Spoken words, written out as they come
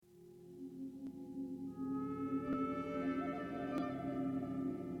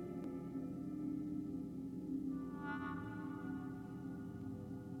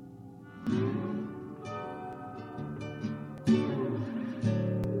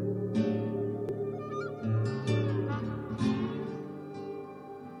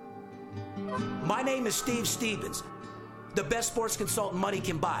name is Steve Stevens, the best sports consultant money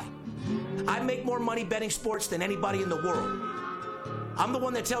can buy. I make more money betting sports than anybody in the world. I'm the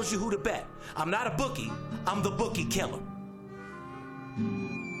one that tells you who to bet. I'm not a bookie, I'm the bookie killer.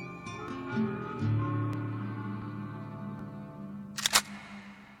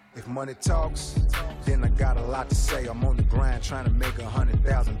 If money talks, then I got a lot to say. I'm on the grind trying to make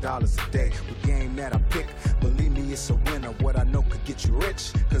 $100,000 a day. The game that I pick, believe me, it's a winner. What I know could get you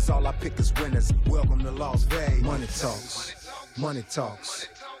rich, cause all I pick is winners. Welcome to Las Vegas. Money talks, money talks.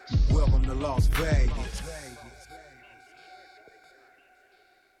 Welcome to Las Vegas.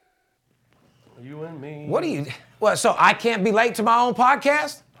 You and me. What do you? Well, so I can't be late to my own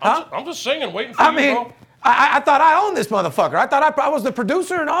podcast? Huh? I'm just singing, waiting for you, bro. I thought I owned this motherfucker. I thought I was the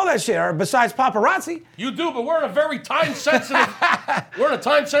producer and all that shit, or besides paparazzi. You do, but we're in a very time-sensitive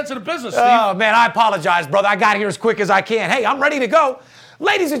business, Steve. Oh, man, I apologize, brother. I got here as quick as I can. Hey, I'm ready to go.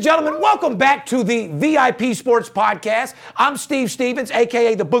 Ladies and gentlemen, welcome back to the VIP Sports Podcast. I'm Steve Stevens,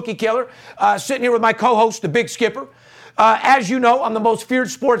 a.k.a. the Bookie Killer, sitting here with my co-host, the Big Skipper. As you know, I'm the most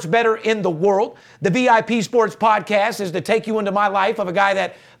feared sports bettor in the world. The VIP Sports Podcast is to take you into my life of a guy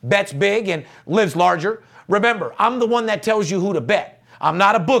that bets big and lives larger. Remember, I'm the one that tells you who to bet. I'm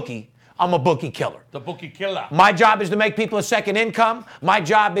not a bookie. I'm a bookie killer. The bookie killer. My job is to make people a second income. My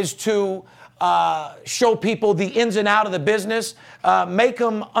job is to show people the ins and out of the business, make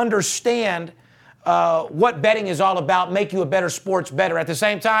them understand what betting is all about, make you a better sports bettor. At the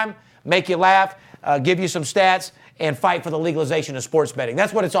same time, make you laugh, give you some stats, and fight for the legalization of sports betting.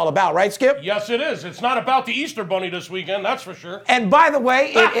 That's what it's all about, right, Skip? Yes, it is. It's not about the Easter Bunny this weekend, that's for sure. And by the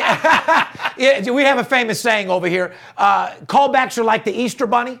way, we have a famous saying over here. Callbacks are like the Easter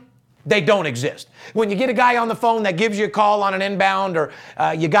Bunny. They don't exist. When you get a guy on the phone that gives you a call on an inbound, or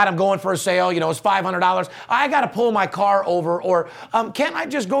you got him going for a sale, it's $500. I got to pull my car over, or can't I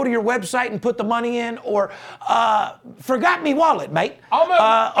just go to your website and put the money in, or forgot me wallet, mate.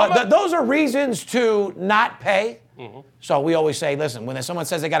 Those are reasons to not pay. Mm-hmm. So we always say, listen, when someone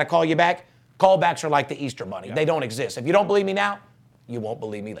says they got to call you back, callbacks are like the Easter Bunny. Yeah. They don't exist. If you don't believe me now, you won't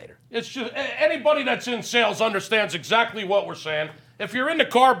believe me later. It's just anybody that's in sales understands exactly what we're saying. If you're in the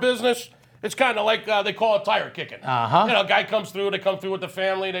car business, it's kind of like they call it tire kicking. Uh-huh. A guy comes through, they come through with the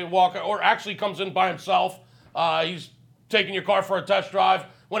family, they walk, or actually comes in by himself. He's taking your car for a test drive.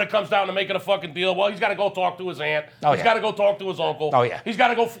 When it comes down to making a fucking deal, well, he's got to go talk to his aunt. He's got to go talk to his uncle. Oh, yeah. He's got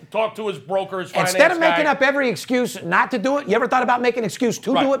to go talk to his broker, his finance Instead of making guy. up every excuse not to do it, you ever thought about making an excuse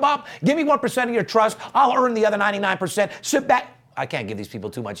to do it, Bob? Give me 1% of your trust. I'll earn the other 99%. Sit back. I can't give these people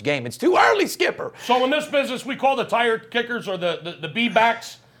too much game. It's too early, Skipper. So in this business, we call the tire kickers or the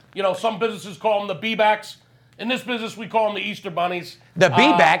B-backs. Some businesses call them the B-backs. In this business, we call them the Easter Bunnies. The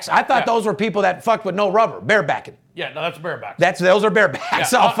B-backs? I thought those were people that fucked with no rubber. Barebacking. Yeah, no, that's bareback. Those are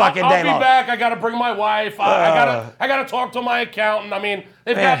barebacks all fucking day long. I'll be back. I got to bring my wife. I got to talk to my accountant. I mean,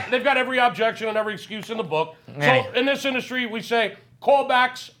 they've got every objection and every excuse in the book. So in this industry, we say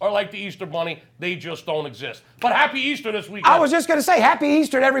callbacks are like the Easter Bunny. They just don't exist. But happy Easter this weekend. I was just going to say happy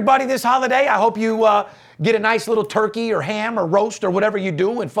Easter to everybody this holiday. I hope you get a nice little turkey or ham or roast or whatever you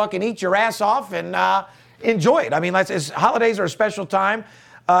do and fucking eat your ass off and enjoy it. I mean, holidays are a special time.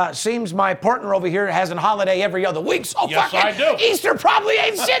 Seems my partner over here has a holiday every other week. So yes, I do. Easter probably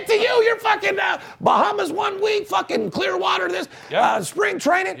ain't shit to you. You're fucking Bahamas 1 week, fucking Clearwater spring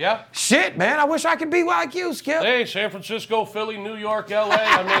training. Yeah. Shit, man. I wish I could be like you, Skip. Hey, San Francisco, Philly, New York, LA.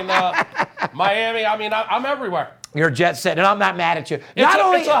 I mean, Miami. I mean, I'm everywhere. You're jet set, and I'm not mad at you.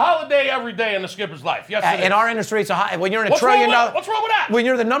 It's a holiday every day in the skipper's life. Yes, it is. In our industry, it's a holiday. When you're in a trillion dollar. What's wrong with that? When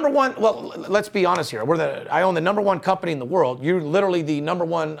you're the number one, well, let's be honest here. I own the number one company in the world. You're literally the number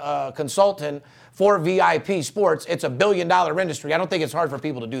one consultant for VIP sports. It's $1 billion industry. I don't think it's hard for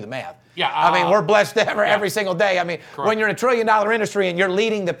people to do the math. Yeah. I mean, we're blessed every single day. I mean, when you're in a $1 trillion industry and you're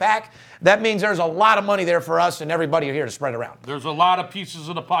leading the pack, that means there's a lot of money there for us and everybody here to spread around. There's a lot of pieces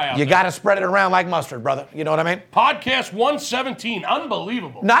of the pie out there. You got to spread it around like mustard, brother. You know what I mean? Podcast 117.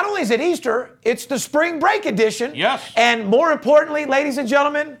 Unbelievable. Not only is it Easter, it's the spring break edition. Yes. And more importantly, ladies and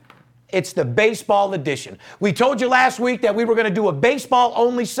gentlemen, it's the baseball edition. We told you last week that we were going to do a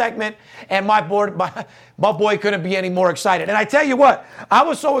baseball-only segment, and my boy couldn't be any more excited. And I tell you what, I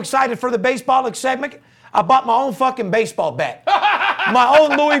was so excited for the baseball segment, I bought my own fucking baseball bat. My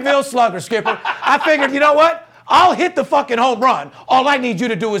own Louisville Slugger, Skipper. I figured, you know what? I'll hit the fucking home run. All I need you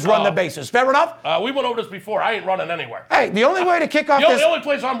to do is run the bases. Fair enough? We went over this before. I ain't running anywhere. Hey, the only way to kick off the only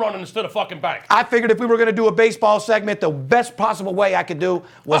place I'm running is to the fucking bank. I figured if we were going to do a baseball segment, the best possible way I could do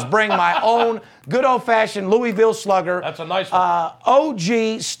was bring my own good old-fashioned Louisville Slugger. That's a nice one.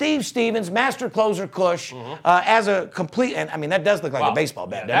 OG, Steve Stevens, Master Closer Kush, as a complete, and I mean, that does look like a baseball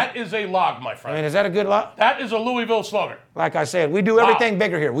bat, doesn't it? That is a log, my friend. I mean, is that a good log? That is a Louisville Slugger. Like I said, we do everything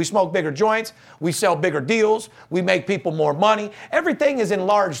bigger here. We smoke bigger joints. We sell bigger deals. We make people more money. Everything is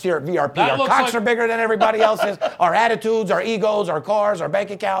enlarged here at VRP. That Our looks cocks like- are bigger than everybody else's. Our attitudes, our egos, our cars, our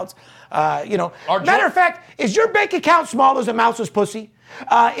bank accounts. Matter of fact, is your bank account small as a mouse's pussy?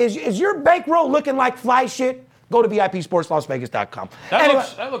 Is your bankroll looking like fly shit? Go to VIPSportsLasVegas.com.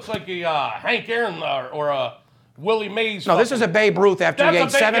 That looks like a Hank Aaron or a Willie Mays. No, this is a Babe Ruth after he ate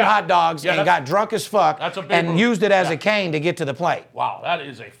 7 hot dogs and got drunk as fuck and used it as a cane to get to the plate. Wow, that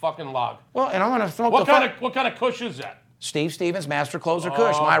is a fucking log. Well, and I'm going to smoke What kind of kush is that? Steve Stevens, Master Closer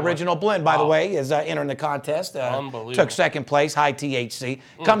Kush. My original blend, by the way, is entering the contest. Unbelievable. Took second place, high THC.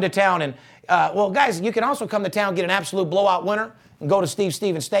 Come to town and, guys, you can also come to town, get an absolute blowout winner, and go to Steve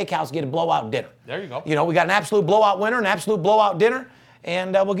Stevens Steakhouse, get a blowout dinner. There you go. We got an absolute blowout winner, an absolute blowout dinner,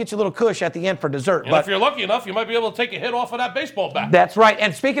 and we'll get you a little kush at the end for dessert. And if you're lucky enough, you might be able to take a hit off of that baseball bat. That's right.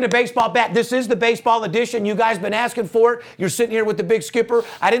 And speaking of baseball bat, this is the baseball edition. You guys been asking for it. You're sitting here with the big skipper.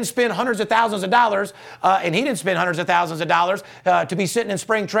 I didn't spend hundreds of thousands of dollars, and he didn't spend hundreds of thousands of dollars to be sitting in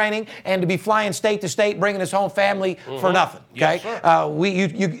spring training and to be flying state to state, bringing his home family for nothing. Okay. Yes,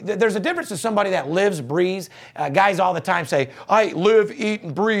 sir. There's a difference to somebody that lives, breathes. Guys all the time say, I live, eat,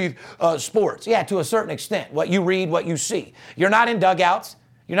 and breathe sports. Yeah, to a certain extent. What you read, what you see. You're not in dugouts.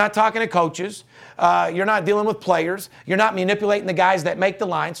 You're not talking to coaches. You're not dealing with players. You're not manipulating the guys that make the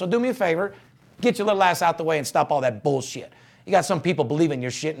line. So do me a favor, get your little ass out the way and stop all that bullshit. You got some people believing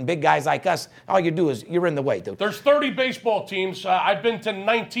your shit, and big guys like us, all you do is you're in the way, dude. There's 30 baseball teams. I've been to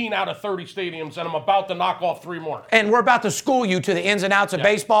 19 out of 30 stadiums, and I'm about to knock off 3 more. And we're about to school you to the ins and outs of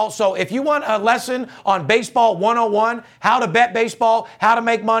baseball. So if you want a lesson on Baseball 101, how to bet baseball, how to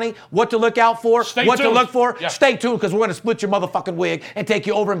make money, what to look out for, what to look for, stay tuned, because we're going to split your motherfucking wig and take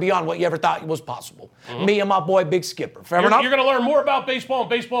you over and beyond what you ever thought was possible. Me and my boy, Big Skipper. You're going to learn more about baseball and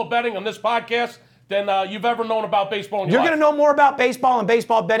baseball betting on this podcast than you've ever known about baseball in your life. You're going to know more about baseball and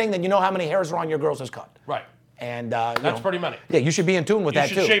baseball betting than you know how many hairs are on your girl's cut. Right. And that's pretty many. Yeah, you should be in tune with that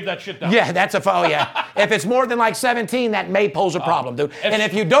too. You should shave that shit down. Yeah, if it's more than like 17, that may pose a problem, dude. And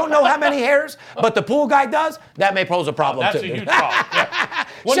if you don't know how many hairs, but the pool guy does, that may pose a problem too. That's a huge problem. Yeah.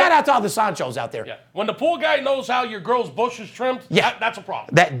 Shout out to all the Sanchos out there. Yeah. When the pool guy knows how your girl's bush is trimmed, that's a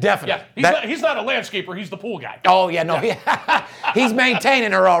problem. That definitely. Yeah. He's not a landscaper. He's the pool guy. Oh, yeah, no. Yeah. He's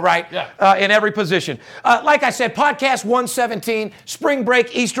maintaining her all right in every position. Like I said, podcast 117, spring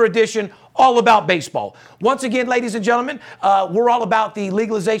break, Easter edition, all about baseball. Once again, ladies and gentlemen, we're all about the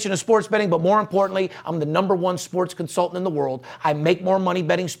legalization of sports betting, but more importantly, I'm the #1 sports consultant in the world. I make more money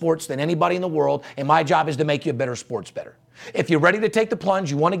betting sports than anybody in the world, and my job is to make you a better sports bettor. If you're ready to take the plunge,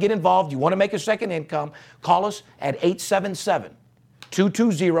 you want to get involved, you want to make a second income, call us at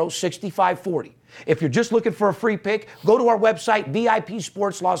 877-220-6540. If you're just looking for a free pick, go to our website,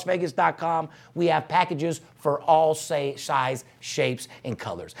 VIPSportsLasVegas.com. We have packages for all size, shapes, and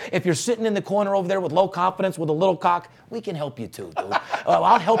colors. If you're sitting in the corner over there with low confidence with a little cock, we can help you too, dude.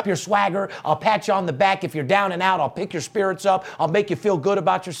 I'll help your swagger. I'll pat you on the back. If you're down and out, I'll pick your spirits up. I'll make you feel good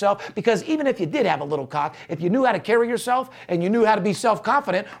about yourself. Because even if you did have a little cock, if you knew how to carry yourself and you knew how to be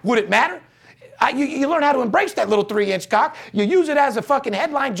self-confident, would it matter? You learn how to embrace that little 3-inch cock. You use it as a fucking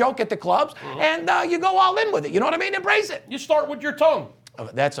headline joke at the clubs, and you go all in with it. You know what I mean? Embrace it. You start with your tongue.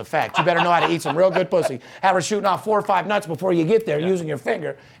 That's a fact. You better know how to eat some real good pussy. Have her shooting off 4 or 5 nuts before you get there using your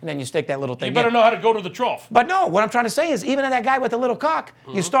finger, and then you stick that little thing in. You better know how to go to the trough. But no, what I'm trying to say is even in that guy with the little cock,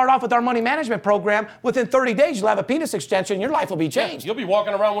 you start off with our money management program. Within 30 days, you'll have a penis extension, and your life will be changed. You'll be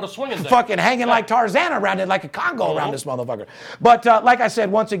walking around with a swinging thing. Fucking hanging like Tarzan around it, like a Congo around this motherfucker. But like I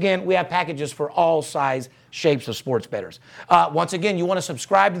said, once again, we have packages for all size shapes of sports bettors. Once again, you want to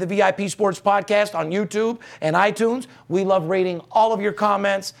subscribe to the VIP Sports Podcast on YouTube and iTunes. We love reading all of your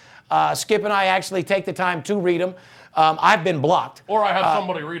comments. Skip and I actually take the time to read them. I've been blocked. Or I have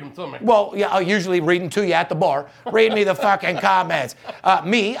somebody read them to me. Well, yeah, I'll usually read them to you at the bar. Read me the fucking comments.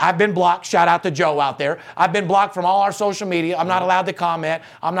 I've been blocked. Shout out to Joe out there. I've been blocked from all our social media. I'm not allowed to comment.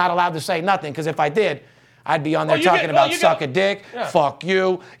 I'm not allowed to say nothing, because if I did, I'd be on there talking about suck a dick, fuck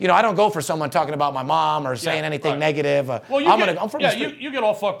you. You know, I don't go for someone talking about my mom or saying anything negative. You get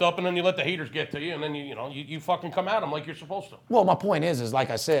all fucked up, and then you let the haters get to you, and then you fucking come at them like you're supposed to. Well, my point is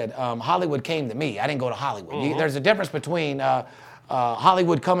like I said, Hollywood came to me. I didn't go to Hollywood. There's a difference between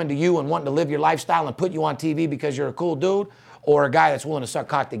Hollywood coming to you and wanting to live your lifestyle and put you on TV because you're a cool dude, or a guy that's willing to suck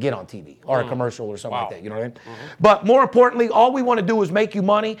cock to get on TV or a commercial or something like that. You know what I mean? But more importantly, all we want to do is make you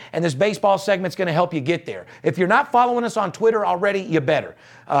money, and this baseball segment's going to help you get there. If you're not following us on Twitter already, you better.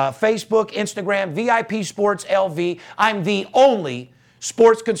 Facebook, Instagram, VIP Sports LV. I'm the only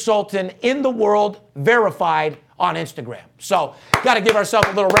sports consultant in the world verified on Instagram. So, got to give ourselves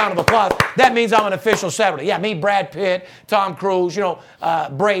a little round of applause. That means I'm an official celebrity. Yeah, me, Brad Pitt, Tom Cruise,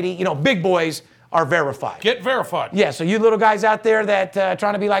 Brady, big boys are verified. Get verified. Yeah, so you little guys out there that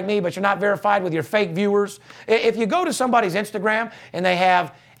trying to be like me, but you're not verified with your fake viewers. If you go to somebody's Instagram and they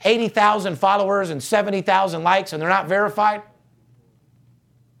have 80,000 followers and 70,000 likes and they're not verified,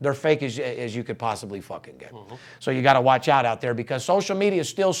 they're fake as you could possibly fucking get. So you got to watch out there because social media is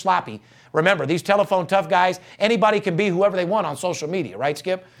still sloppy. Remember, these telephone tough guys, anybody can be whoever they want on social media, right,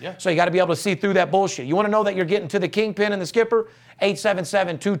 Skip? Yeah. So you got to be able to see through that bullshit. You want to know that you're getting to the kingpin and the skipper?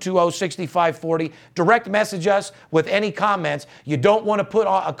 877-220-6540. Direct message us with any comments. You don't want to put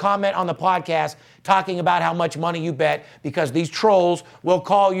a comment on the podcast talking about how much money you bet because these trolls will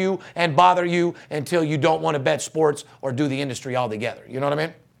call you and bother you until you don't want to bet sports or do the industry altogether. You know what I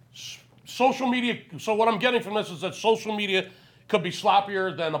mean? Social media, so what I'm getting from this is that social media could be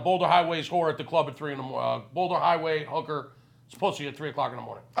sloppier than a Boulder Highway's whore at the club at 3 in the morning. Boulder Highway hooker supposed to be at 3 o'clock in the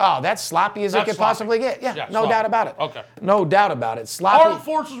morning. Oh, that's sloppy as it could possibly get. Yeah, no sloppy. doubt about it. Okay. No doubt about it. Sloppy. Armed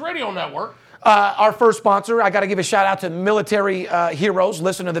Forces Radio Network. Our first sponsor, I got to give a shout out to military heroes.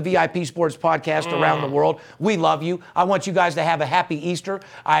 Listen to the VIP Sports Podcast around the world. We love you. I want you guys to have a happy Easter.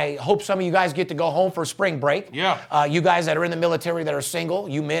 I hope some of you guys get to go home for spring break. Yeah. You guys that are in the military that are single,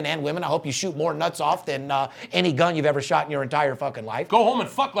 you men and women, I hope you shoot more nuts off than any gun you've ever shot in your entire fucking life. Go home and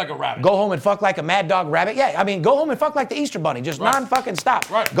fuck like a rabbit. Go home and fuck like a mad dog rabbit. Yeah, I mean, go home and fuck like the Easter Bunny. Just non-fucking stop.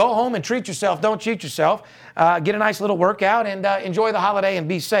 Right. Go home and treat yourself. Don't cheat yourself. Get a nice little workout and enjoy the holiday and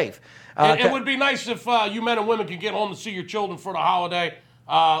be safe. It would be nice if you men and women could get home to see your children for the holiday.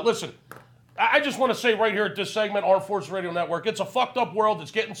 Listen, I just want to say right here at this segment, Armed Forces Radio Network, it's a fucked up world.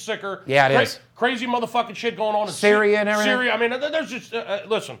 It's getting sicker. Yeah, it is. Crazy motherfucking shit going on in Syria and everything. Syria. I mean, there's just,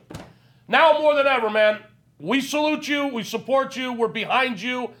 listen, now more than ever, man, we salute you. We support you. We're behind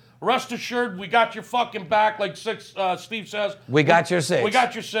you. Rest assured, we got your fucking back, like Steve says. We got your six. We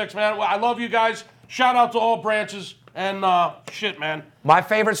got your six, man. I love you guys. Shout out to all branches. And shit, man. My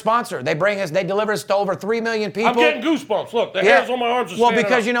favorite sponsor. They deliver us to over 3 million people. I'm getting goosebumps. Look, the hairs on my arms are standing Well,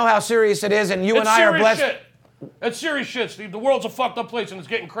 because up. you know how serious it is, and you and I are blessed. Shit. It's serious shit, Steve. The world's a fucked up place, and it's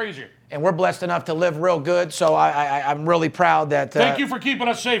getting crazier. And we're blessed enough to live real good, so I'm really proud that... Thank you for keeping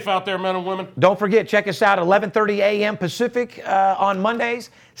us safe out there, men and women. Don't forget, check us out at 11:30 a.m. Pacific on Mondays,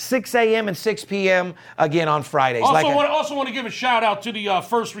 6 a.m. and 6 p.m. again on Fridays. Also want to give a shout out to the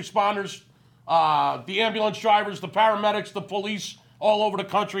first responders, the ambulance drivers, the paramedics, the police all over the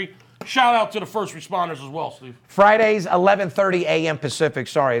country. Shout out to the first responders as well, Steve. Fridays, 11:30 a.m. Pacific.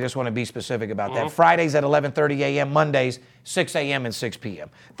 Sorry, I just want to be specific about that. Fridays at 11:30 a.m., Mondays, 6 a.m. and 6 p.m.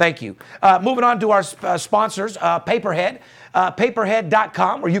 Thank you. Moving on to our sponsors, Paperhead.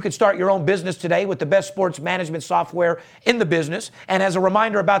 Paperhead.com, where you can start your own business today with the best sports management software in the business. And as a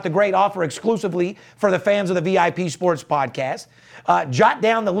reminder about the great offer exclusively for the fans of the VIP Sports Podcast, jot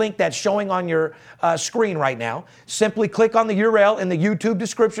down the link that's showing on your screen right now. Simply click on the URL in the YouTube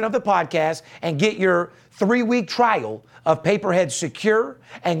description of the podcast and get your 3-week trial of Paperhead's secure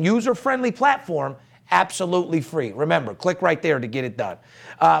and user-friendly platform absolutely free. Remember, click right there to get it done.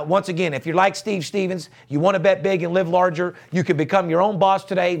 Once again, if you're like Steve Stevens, you want to bet big and live larger, you can become your own boss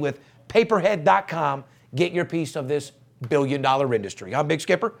today with Paperhead.com. Get your piece of this billion-dollar industry. Huh, Big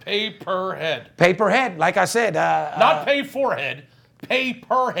Skipper? Paperhead. Paperhead, like I said. Not pay for head.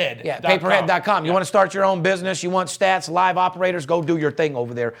 Paperhead. Yeah, Paperhead.com. You want to start your own business, you want stats, live operators, go do your thing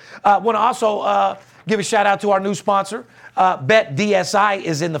over there. Want to also give a shout out to our new sponsor. BetDSI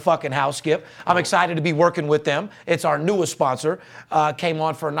is in the fucking house, Skip. I'm excited to be working with them. It's our newest sponsor. Came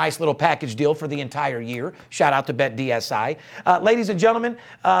on for a nice little package deal for the entire year. Shout out to BetDSI. Ladies and gentlemen,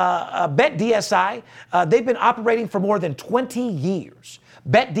 BetDSI, they've been operating for more than 20 years.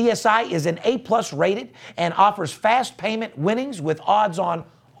 BetDSI is an A+ rated and offers fast payment winnings with odds on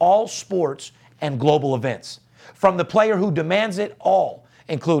all sports and global events. From the player who demands it all,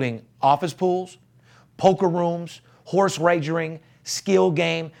 including office pools, poker rooms, horse wagering, skill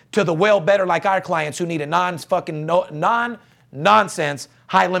game, to the well-better like our clients who need a non-nonsense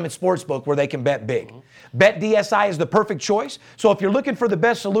high-limit sports book where they can bet big. BetDSI is the perfect choice. So if you're looking for the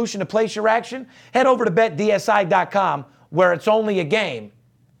best solution to place your action, head over to BetDSI.com, where it's only a game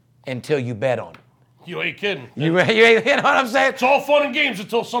until you bet on it. You ain't kidding. You know what I'm saying? It's all fun and games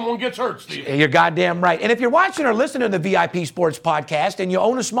until someone gets hurt, Steve. You're goddamn right. And if you're watching or listening to the VIP Sports Podcast and you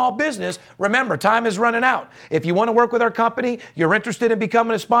own a small business, remember, time is running out. If you want to work with our company, you're interested in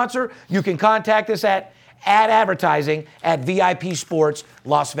becoming a sponsor, you can contact us at advertising at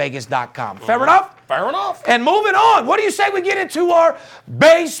VIPSportsLasVegas.com. Fair enough? Fair enough. And moving on, what do you say we get into our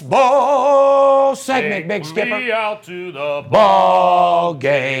baseball segment, Big Skipper? Me out to the Ball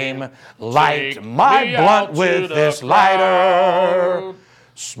game. Light my blunt with this lighter.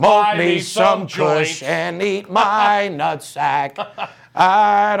 Smoke me some kush and eat my nutsack.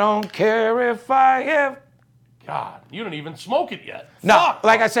 I don't care if I have... God, you didn't even smoke it yet. No, Fuck.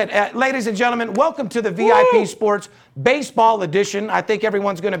 like I said, ladies and gentlemen, welcome to the VIP Sports Baseball Edition. I think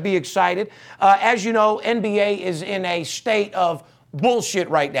everyone's going to be excited. As you know, NBA is in a state of bullshit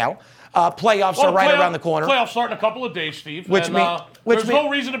right now. Playoffs are right around the corner. Playoffs start in a couple of days, Steve. There's no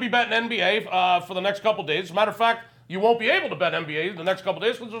reason to be betting NBA for the next couple of days. As a matter of fact, you won't be able to bet NBA the next couple of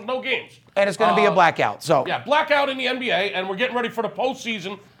days because there's no games. And it's going to be a blackout. So yeah, blackout in the NBA, and we're getting ready for the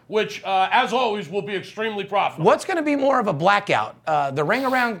postseason, which, as always, will be extremely profitable. What's going to be more of a blackout? The ring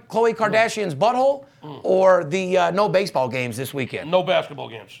around Khloe Kardashian's butthole or the no baseball games this weekend? No basketball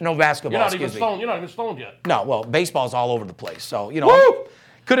games. No basketball, You're not even stoned yet. No, well, baseball's all over the place. So, you know,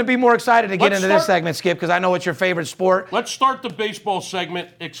 couldn't be more excited to get into this segment, Skip, because I know it's your favorite sport. Let's start the baseball segment.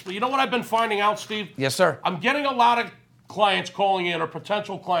 You know what I've been finding out, Steve? Yes, sir. I'm getting a lot of clients calling in, or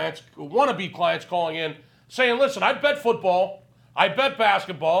potential clients, wannabe clients calling in, saying, listen, I bet football, I bet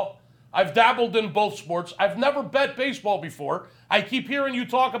basketball, I've dabbled in both sports. I've never bet baseball before. I keep hearing you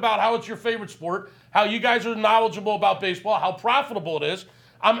talk about how it's your favorite sport, how you guys are knowledgeable about baseball, how profitable it is.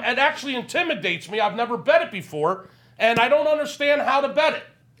 It actually intimidates me. I've never bet it before, and I don't understand how to bet it.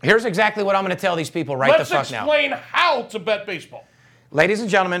 Here's exactly what I'm going to tell these people the fuck now. Let's explain how to bet baseball. Ladies and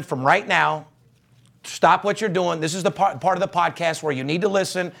gentlemen, from right now, stop what you're doing. This is the part of the podcast where you need to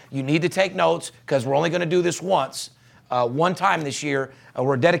listen, you need to take notes, because we're only going to do this one time this year.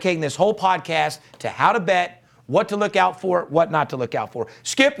 We're dedicating this whole podcast to how to bet, what to look out for, what not to look out for.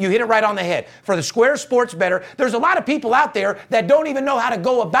 Skip, you hit it right on the head. For the Square Sports Bettor, there's a lot of people out there that don't even know how to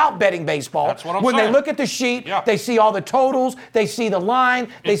go about betting baseball. That's what I'm when saying. They look at the sheet, they see all the totals, they see the line,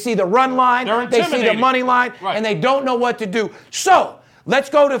 they see the run line, they see the money line, and they don't know what to do. So, let's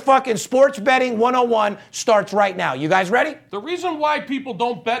go to fucking Sports Betting 101. Starts right now. You guys ready? The reason why people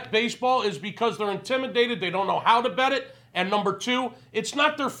don't bet baseball is because they're intimidated. They don't know how to bet it. And number two, it's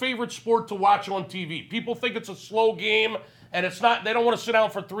not their favorite sport to watch on TV. People think it's a slow game, and it's not. They don't want to sit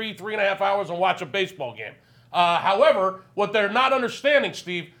down for 3.5 hours and watch a baseball game. However, what they're not understanding,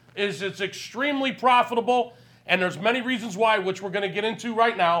 Steve, is it's extremely profitable, and there's many reasons why, which we're going to get into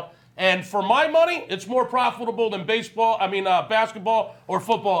right now. And for my money, it's more profitable than basketball or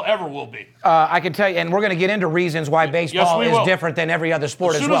football ever will be. I can tell you, and we're going to get into reasons why baseball is different than every other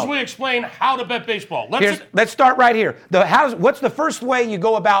sport as well. As soon as we explain how to bet baseball. Let's start right here. What's the first way you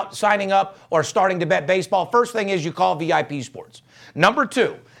go about signing up or starting to bet baseball? First thing is you call VIP Sports. Number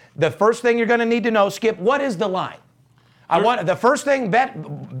two, the first thing you're going to need to know, Skip, what is the line? The first thing,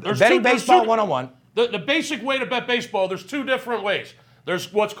 betting baseball 101. The basic way to bet baseball, there's two different ways.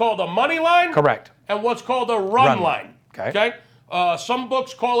 There's what's called a money line. Correct. And what's called a run line. Okay. Some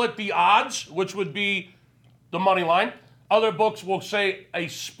books call it the odds, which would be the money line. Other books will say a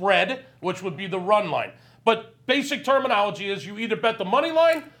spread, which would be the run line. But basic terminology is you either bet the money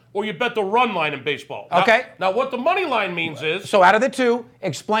line or you bet the run line in baseball. Okay. Now what the money line means is... So out of the two,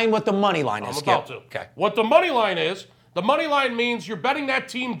 explain what the money line is, I'm about to. Okay. What the money line is, the money line means you're betting that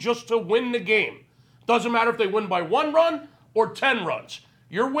team just to win the game. Doesn't matter if they win by 1 run or 10 runs.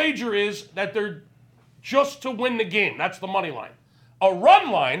 Your wager is that they're just to win the game. That's the money line. A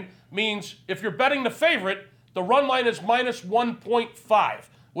run line means if you're betting the favorite, the run line is minus 1.5,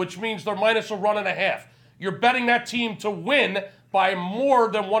 which means they're minus a run and a half. You're betting that team to win by more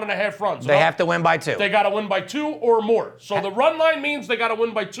than 1.5 runs. They have to win by 2. They got to win by 2 or more. So the run line means they got to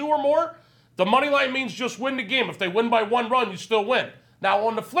win by 2 or more. The money line means just win the game. If they win by 1 run, you still win. Now,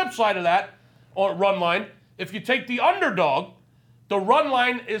 on the flip side of that, on run line, if you take the underdog, the run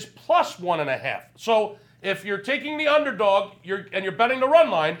line is plus 1.5. So if you're taking the underdog and you're betting the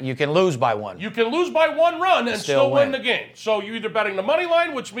run line, you can lose by 1. You can lose by 1 run and still win the game. So you're either betting the money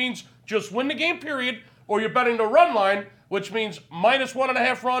line, which means just win the game, period, or you're betting the run line, which means minus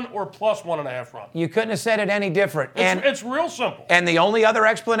 1.5 run or plus 1.5 run. You couldn't have said it any different. It's real simple. And the only other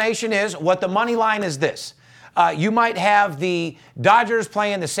explanation is what the money line is this. you might have the Dodgers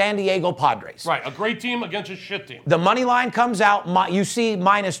playing the San Diego Padres. Right, a great team against a shit team. The money line comes out, you see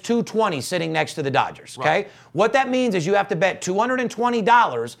minus 220 sitting next to the Dodgers, okay? Right. What that means is you have to bet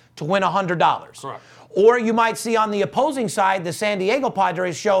 $220 to win $100. Correct. Or you might see on the opposing side, the San Diego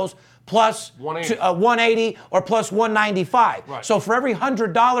Padres shows plus 180 or plus 195. Right. So for every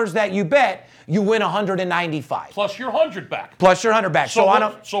 $100 that you bet, you win 195. Plus your 100 back. Plus your 100 back. So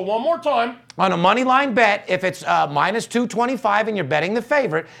one more time. On a money line bet, if it's minus 225 and you're betting the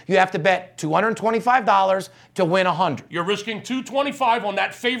favorite, you have to bet $225 to win 100. You're risking 225 on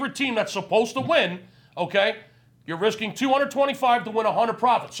that favorite team that's supposed to win, okay? You're risking 225 to win 100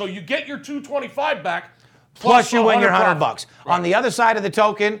 profit. So you get your 225 back. Plus you win your $100. Right. On the other side of the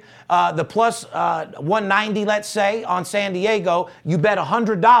token, the plus 190, let's say, on San Diego, you bet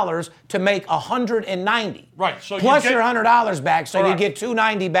 $100 to make 190. Right. So plus your $100 back, so correct. you get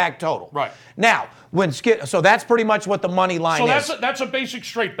 290 back total. Right. Now, so that's pretty much what the money line is. So that's a basic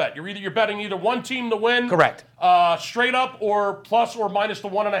straight bet. You're betting either one team to win, correct, straight up, or plus or minus the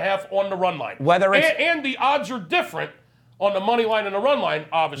 1.5 on the run line. Whether it's and the odds are different on the money line and the run line,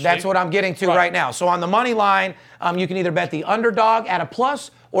 obviously. That's what I'm getting to right now. So on the money line, you can either bet the underdog at a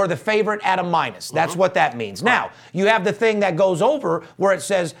plus or the favorite at a minus. That's what that means. Right. Now, you have the thing that goes over where it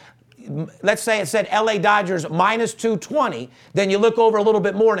says, let's say it said LA Dodgers minus 220, then you look over a little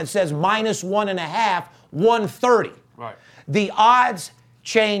bit more and it says minus 1.5, 130. Right. The odds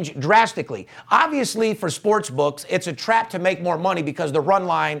change drastically. Obviously, for sports books, it's a trap to make more money because the run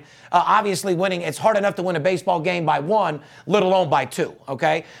line, obviously winning, it's hard enough to win a baseball game by 1, let alone by 2,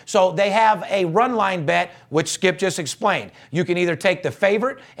 okay? So they have a run line bet, which Skip just explained. You can either take the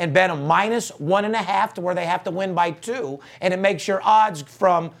favorite and bet them minus 1.5 to where they have to win by 2, and it makes your odds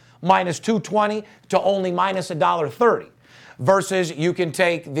from minus 220 to only minus $1.30. Versus you can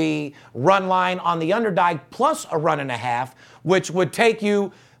take the run line on the underdog plus a 1.5,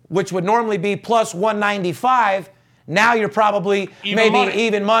 which would normally be plus 195. Now you're probably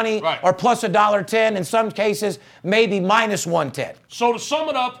even money, right, or plus $1.10. In some cases, maybe minus 110. So to sum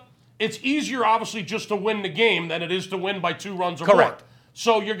it up, it's easier, obviously, just to win the game than it is to win by 2 runs or correct. more.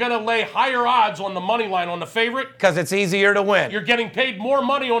 So you're going to lay higher odds on the money line on the favorite. Because it's easier to win. You're getting paid more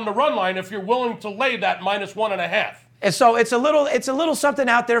money on the run line if you're willing to lay that minus 1.5. And so it's a little something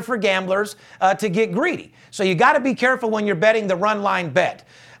out there for gamblers to get greedy. So you got to be careful when you're betting the run line bet.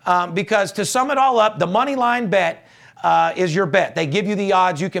 Because to sum it all up, the money line bet is your bet. They give you the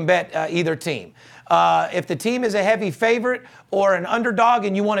odds. You can bet either team. If the team is a heavy favorite or an underdog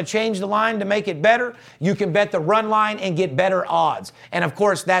and you want to change the line to make it better, you can bet the run line and get better odds. And, of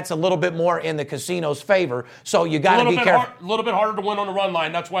course, that's a little bit more in the casino's favor, so you got to be careful. A little bit harder to win on the run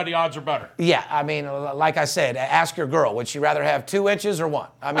line. That's why the odds are better. Yeah, I mean, like I said, ask your girl, would she rather have 2 inches or 1?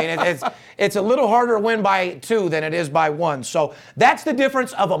 I mean, it's a little harder to win by 2 than it is by 1. So that's the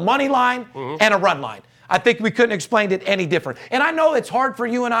difference of a money line and a run line. I think we couldn't explain it any different. And I know it's hard for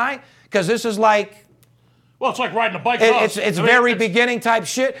you and I, because this is like... Well, it's like riding a bike. It's very beginning type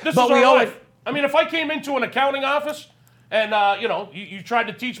shit. This but is we our always. life. I mean, if I came into an accounting office and you tried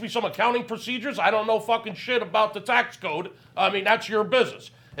to teach me some accounting procedures, I don't know fucking shit about the tax code. I mean, that's your business.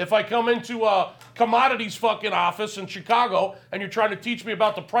 If I come into a commodities fucking office in Chicago and you're trying to teach me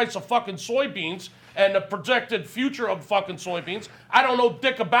about the price of fucking soybeans and the projected future of fucking soybeans, I don't know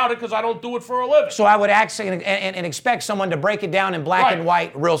dick about it because I don't do it for a living. So I would actually and expect someone to break it down in black and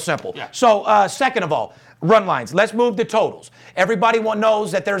white, real simple. Yeah. So second of all, run lines. Let's move to totals. Everybody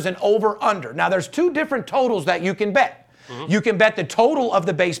knows that there's an over-under. Now, there's 2 different totals that you can bet. You can bet the total of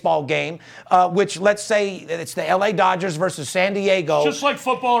the baseball game, which, let's say, it's the LA Dodgers versus San Diego. Just like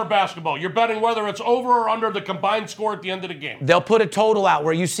football or basketball. You're betting whether it's over or under the combined score at the end of the game. They'll put a total out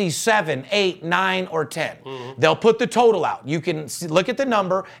where you see 7, 8, 9, or 10. They'll put the total out. You can look at the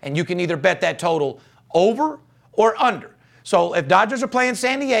number, and you can either bet that total over or under. So if Dodgers are playing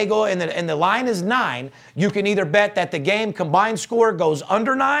San Diego and the line is 9, you can either bet that the game combined score goes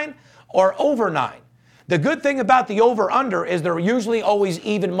under 9 or over 9. The good thing about the over-under is they're usually always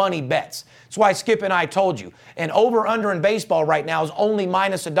even money bets. That's why Skip and I told you. An over-under in baseball right now is only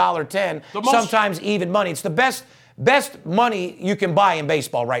minus $1.10, sometimes even money. It's the best money you can buy in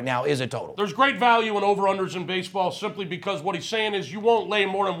baseball right now is a total. There's great value in over-unders in baseball simply because what he's saying is you won't lay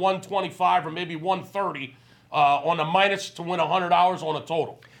more than 125 or maybe 130 on a minus to win $100 on a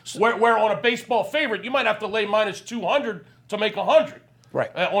total. Where on a baseball favorite, you might have to lay minus 200 to make 100. Right.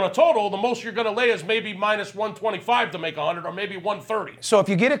 On a total, the most you're going to lay is maybe minus 125 to make 100 or maybe 130. So if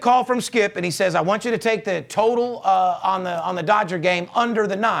you get a call from Skip and he says, I want you to take the total on the Dodger game under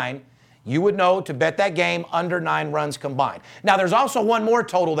the 9, you would know to bet that game under 9 runs combined. Now, there's also one more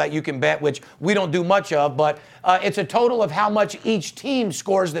total that you can bet, which we don't do much of, but it's a total of how much each team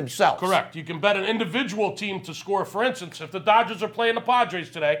scores themselves. Correct. You can bet an individual team to score. For instance, if the Dodgers are playing the Padres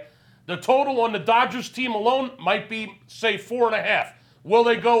today, the total on the Dodgers team alone might be, say, 4.5. Will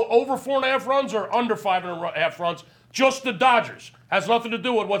they go over 4.5 runs or under 5.5 runs? Just the Dodgers. Has nothing to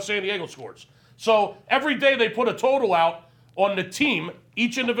do with what San Diego scores. So every day they put a total out on the team,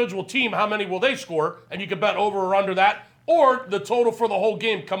 each individual team, how many will they score, and you can bet over or under that, or the total for the whole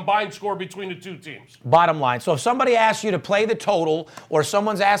game, combined score between the two teams. Bottom line. So if somebody asks you to play the total, or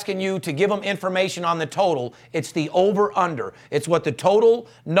someone's asking you to give them information on the total, it's the over-under. It's what the total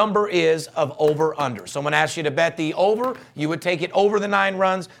number is of over-under. Someone asks you to bet the over, you would take it over the 9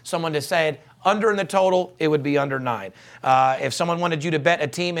 runs. Someone just said under in the total, it would be under 9. If someone wanted you to bet a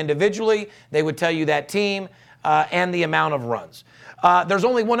team individually, they would tell you that team and the amount of runs. There's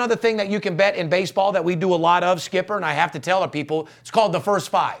only one other thing that you can bet in baseball that we do a lot of, Skipper, and I have to tell people, it's called the first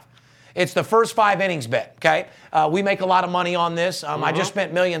 5. It's the first 5 innings bet, okay? We make a lot of money on this. I just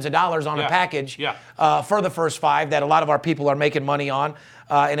spent millions of dollars on a package for the first 5 that a lot of our people are making money on.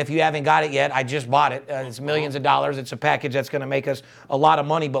 And if you haven't got it yet, I just bought it. It's millions of dollars. It's a package that's going to make us a lot of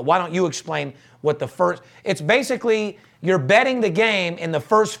money. But why don't you explain what the first... It's basically you're betting the game in the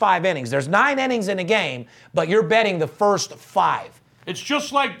first 5 innings. There's 9 innings in a game, but you're betting the first 5. It's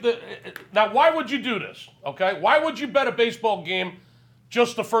just like the... Now, why would you do this, okay? Why would you bet a baseball game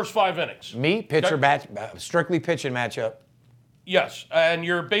just the first 5 innings? Me, pitcher, strictly pitching matchup. Yes, and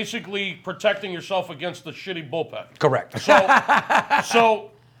you're basically protecting yourself against the shitty bullpen. Correct.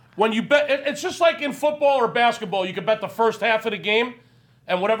 So when you bet, it's just like in football or basketball. You can bet the first half of the game,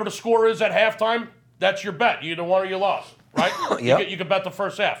 and whatever the score is at halftime, that's your bet. You either won or you lost, right? Yep. You can bet the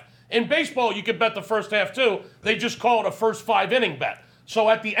first half. In baseball, you can bet the first half too. They just call it a first 5 inning bet. So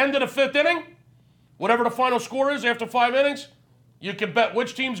at the end of the 5th inning, whatever the final score is after 5 innings, you can bet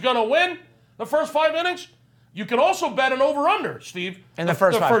which team's going to win the first 5 innings. You can also bet an over-under, Steve. In the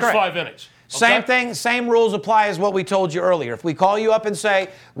first 5 innings. Okay? Same thing, same rules apply as what we told you earlier. If we call you up and say,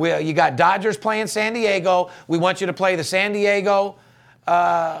 you got Dodgers playing San Diego, we want you to play the San Diego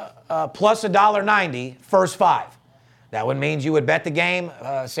plus $1.90, first 5. That would mean you would bet the game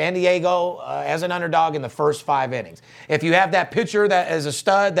San Diego as an underdog in the first 5 innings. If you have that pitcher that is a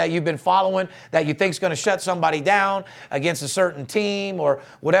stud that you've been following that you think is going to shut somebody down against a certain team or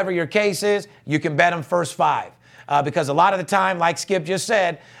whatever your case is, you can bet them first 5. Because a lot of the time, like Skip just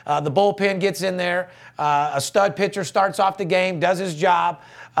said, the bullpen gets in there. A stud pitcher starts off the game, does his job.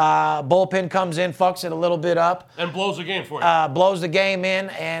 Bullpen comes in, fucks it a little bit up. And blows the game for you. Blows the game in.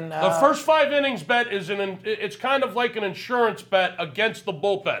 And the first 5 innings bet it's kind of like an insurance bet against the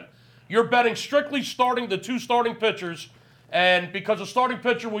bullpen. You're betting strictly the 2 starting pitchers. And because a starting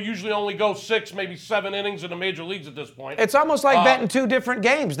pitcher will usually only go 6, maybe 7 innings in the major leagues at this point. It's almost like betting 2 different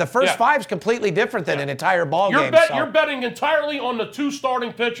games. The first 5 is completely different than an entire ball game. You're betting entirely on the 2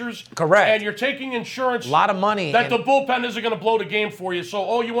 starting pitchers. Correct. And you're taking insurance. A lot of money. That the bullpen isn't going to blow the game for you. So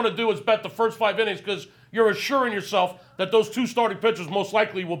all you want to do is bet the first 5 innings because you're assuring yourself that those 2 starting pitchers most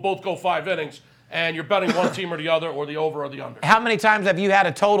likely will both go 5 innings. And you're betting one team or the other, or the over or the under. How many times have you had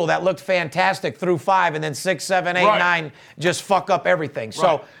a total that looked fantastic through 5, and then 6, 7, 8, 9 just fuck up everything?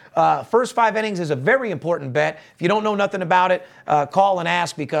 Right. So first 5 innings is a very important bet. If you don't know nothing about it, call and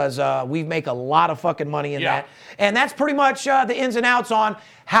ask because we make a lot of fucking money in that. And that's pretty much the ins and outs on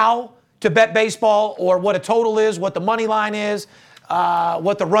how to bet baseball or what a total is, what the money line is,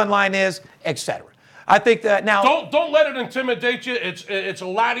 what the run line is, etc. I think that now... Don't let it intimidate you. It's a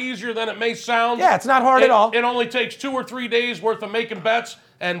lot easier than it may sound. Yeah, it's not hard at all. It only takes 2 or 3 days worth of making bets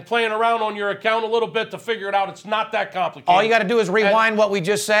and playing around on your account a little bit to figure it out. It's not that complicated. All you got to do is rewind what we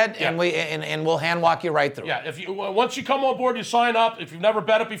just said, and we'll hand walk you right through. Yeah, once you come on board, you sign up. If you've never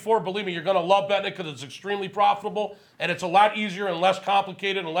bet it before, believe me, you're going to love betting it because it's extremely profitable, and it's a lot easier and less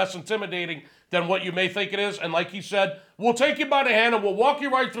complicated and less intimidating than what you may think it is. And like he said, we'll take you by the hand and we'll walk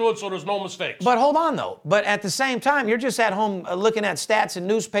you right through it so there's no mistakes. But hold on, though. But at the same time, you're just at home looking at stats and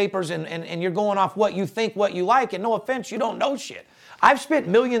newspapers and you're going off what you think, what you like. And no offense, you don't know shit. I've spent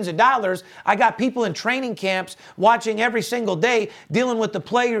millions of dollars. I got people in training camps watching every single day, dealing with the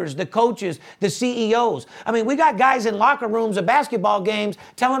players, the coaches, the CEOs. I mean, we got guys in locker rooms of basketball games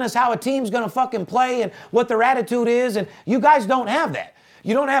telling us how a team's going to fucking play and what their attitude is. And you guys don't have that.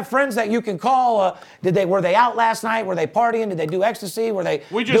 You don't have friends that you can call. Were they out last night? Were they partying? Did they do ecstasy?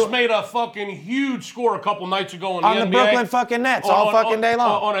 We just made a fucking huge score a couple nights ago in the NBA. On the Brooklyn fucking Nets all fucking day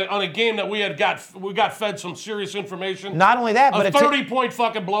long. On a game that we got fed some serious information. Not only that, but a 30-point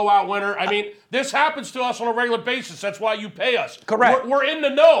fucking blowout winner. I mean, this happens to us on a regular basis. That's why you pay us. Correct. We're in the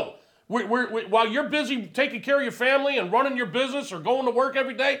know. While you're busy taking care of your family and running your business or going to work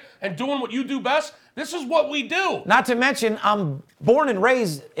every day and doing what you do best, this is what we do. Not to mention, I'm born and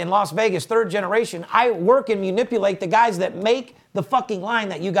raised in Las Vegas, third generation. I work and manipulate the guys that make the fucking line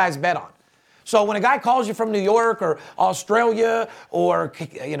that you guys bet on. So when a guy calls you from New York or Australia or,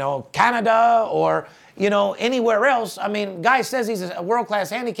 Canada or, anywhere else, I mean, guy says he's a world-class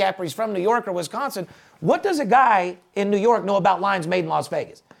handicapper, he's from New York or Wisconsin. What does a guy in New York know about lines made in Las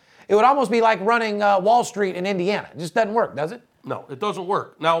Vegas? It would almost be like running Wall Street in Indiana. It just doesn't work, does it? No, it doesn't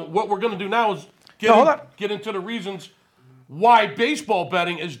work. Now, what we're going to do now is get into the reasons why baseball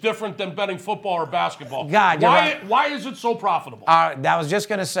betting is different than betting football or basketball. God, why is it so profitable? That was just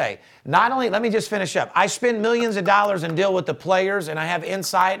going to say, not only, let me just finish up. I spend millions of dollars and deal with the players, and I have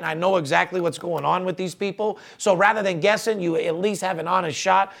insight, and I know exactly what's going on with these people. So rather than guessing, you at least have an honest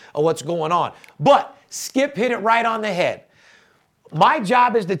shot of what's going on. But Skip hit it right on the head. My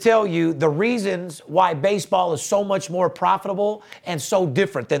job is to tell you the reasons why baseball is so much more profitable and so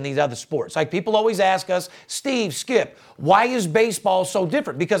different than these other sports. Like people always ask us, Steve, Skip, why is baseball so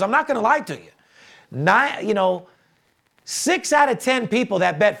different? Because I'm not going to lie to you. 6 out of 10 people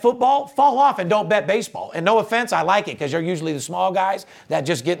that bet football fall off and don't bet baseball. And no offense, I like it because you're usually the small guys that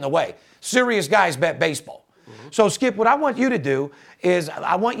just get in the way. Serious guys bet baseball. Mm-hmm. So, Skip, what I want you to do is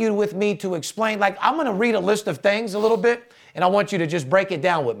I want you with me to explain, like I'm going to read a list of things a little bit, and I want you to just break it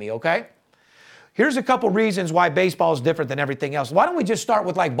down with me, okay? Here's a couple reasons why baseball is different than everything else. Why don't we just start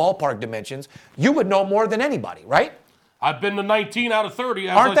with like ballpark dimensions? You would know more than anybody, right? I've been to 19 out of 30.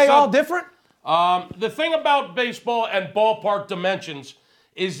 Aren't they all different? The thing about baseball and ballpark dimensions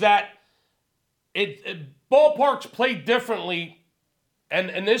is that ballparks play differently, and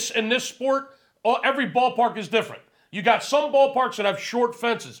in this sport, every ballpark is different. You got some ballparks that have short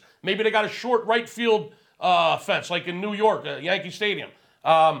fences. Maybe they got a short right field fence, like in New York, Yankee Stadium.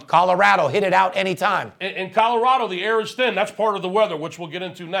 Colorado, hit it out anytime. In Colorado, the air is thin. That's part of the weather, which we'll get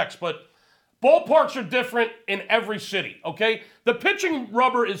into next. But ballparks are different in every city, okay? The pitching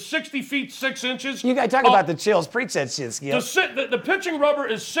rubber is 60 feet, 6 inches. You guys talk about the chills. Preach that shit, Skip. The pitching rubber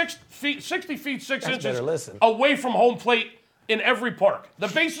is 60 feet, 6 That's inches away from home plate in every park. The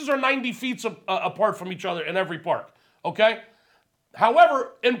bases are 90 feet apart from each other in every park, okay?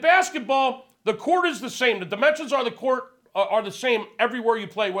 However, in basketball, the court is the same. The dimensions are the same everywhere you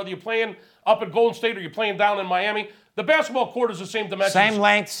play, whether you're playing up at Golden State or you're playing down in Miami. The basketball court is the same dimensions. Same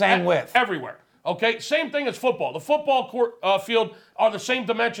length, same width. Everywhere. Okay? Same thing as football. The football court field are the same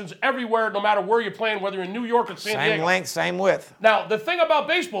dimensions everywhere, no matter where you're playing, whether you're in New York or San Diego. Same length, same width. Now, the thing about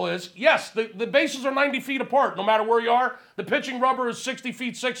baseball is, yes, the bases are 90 feet apart, no matter where you are. The pitching rubber is 60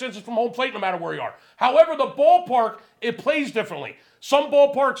 feet, 6 inches from home plate, no matter where you are. However, the ballpark, it plays differently. Some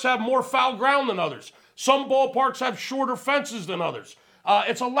ballparks have more foul ground than others. Some ballparks have shorter fences than others.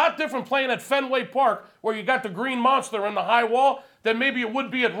 It's a lot different playing at Fenway Park, where you got the green monster and the high wall, than maybe it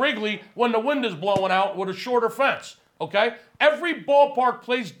would be at Wrigley when the wind is blowing out with a shorter fence, okay? Every ballpark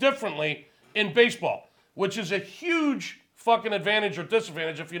plays differently in baseball, which is a huge fucking advantage or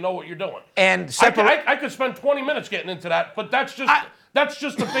disadvantage if you know what you're doing. And I could spend 20 minutes getting into that, but that's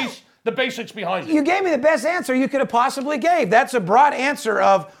just the basics behind it. You gave me the best answer you could have possibly gave. That's a broad answer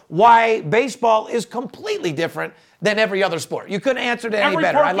of why baseball is completely different than every other sport. You couldn't answer it any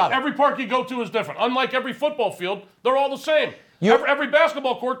better. I love it. Every park you go to is different. Unlike every football field, they're all the same. Every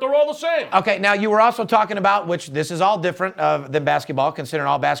basketball court, they're all the same. Okay, now you were also talking about, which this is all different than basketball, considering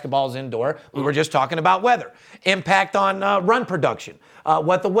all basketball is indoor. We were just talking about weather. Impact on run production.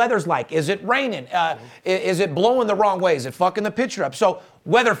 What the weather's like. Is it raining? Is it blowing the wrong way? Is it fucking the pitcher up? So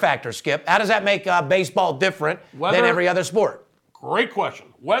weather factor, Skip. How does that make baseball different than every other sport? Great question.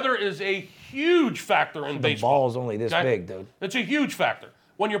 Weather is a huge factor in baseball. The ball's only this big, dude. It's a huge factor.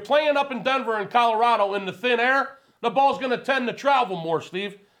 When you're playing up in Denver and Colorado in the thin air, the ball's going to tend to travel more,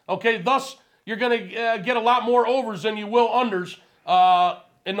 Steve. Okay, thus you're going to get a lot more overs than you will unders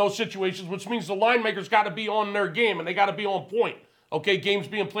in those situations, which means the line makers got to be on their game and they got to be on point. Okay, games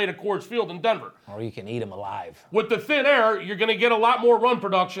being played at Coors Field in Denver. Or you can eat them alive. With the thin air, you're going to get a lot more run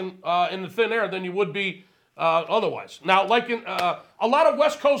production in the thin air than you would be otherwise. Now, like a lot of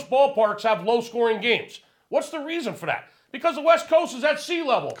West Coast ballparks have low-scoring games. What's the reason for that? Because the West Coast is at sea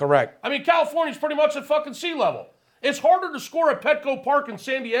level. Correct. I mean, California's pretty much at fucking sea level. It's harder to score at Petco Park in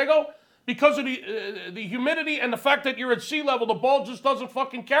San Diego because of the humidity and the fact that you're at sea level. The ball just doesn't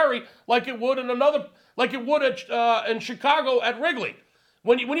fucking carry like it would in Chicago at Wrigley.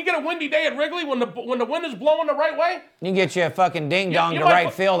 When you get a windy day at Wrigley, when the wind is blowing the right way, you can get you a fucking ding dong to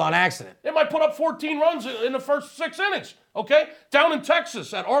right field on accident. It might put up 14 runs in the first 6 innings Okay? Down in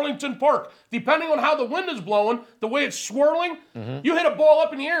Texas at Arlington Park, depending on how the wind is blowing, the way it's swirling, you hit a ball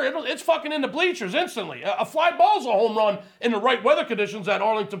up in the air, it's fucking in the bleachers instantly. A fly ball's a home run in the right weather conditions at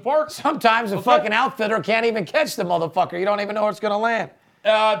Arlington Park. Sometimes the fucking outfitter can't even catch the motherfucker. You don't even know where it's going to land.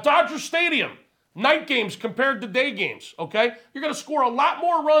 Dodger Stadium, night games compared to day games, okay? You're going to score a lot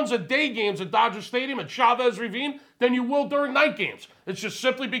more runs at day games at Dodger Stadium at Chavez Ravine than you will during night games. It's just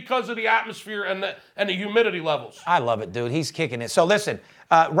simply because of the atmosphere and the humidity levels. I love it, dude. He's kicking it. So listen,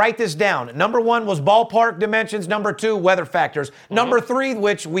 write this down. Number 1 was ballpark dimensions. Number 2, weather factors. Number 3,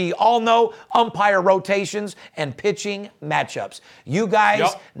 which we all know, umpire rotations and pitching matchups. You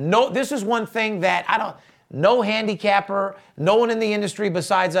guys know this is one thing that no handicapper, no one in the industry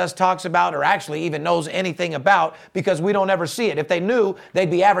besides us talks about or actually even knows anything about because we don't ever see it. If they knew, they'd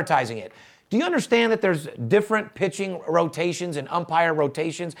be advertising it. Do you understand that there's different pitching rotations and umpire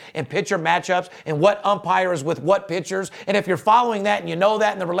rotations and pitcher matchups and what umpires with what pitchers? And if you're following that and you know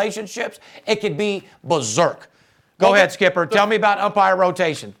that in the relationships, it could be berserk. Go ahead, Skipper. Tell me about umpire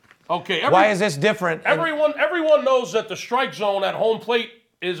rotation. Okay. Why is this different? Everyone knows that the strike zone at home plate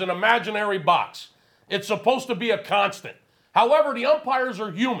is an imaginary box. It's supposed to be a constant. However, the umpires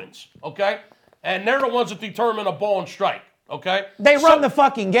are humans, okay? And they're the ones that determine a ball and strike. Okay? They run the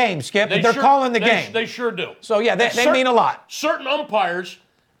fucking game, Skip. They're calling the game. They sure do. So, yeah, they mean a lot. Certain umpires,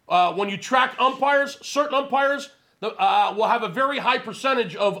 when you track umpires, certain umpires will have a very high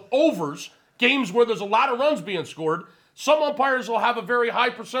percentage of overs, games where there's a lot of runs being scored. Some umpires will have a very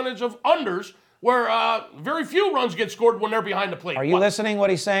high percentage of unders, where very few runs get scored when they're behind the plate. Are you listening what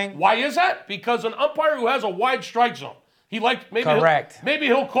he's saying? Why is that? Because an umpire who has a wide strike zone, maybe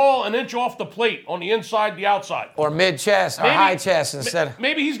he'll call an inch off the plate on the inside, the outside. Or mid-chest or high chest instead.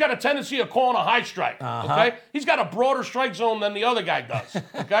 Maybe he's got a tendency of calling a high strike, okay? He's got a broader strike zone than the other guy does,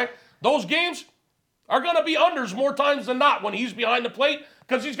 okay? Those games are going to be unders more times than not when he's behind the plate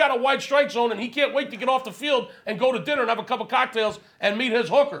because he's got a wide strike zone and he can't wait to get off the field and go to dinner and have a couple cocktails and meet his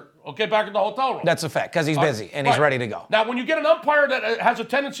hooker, okay, back at the hotel room. That's a fact because he's busy and he's ready to go. Now, when you get an umpire that has a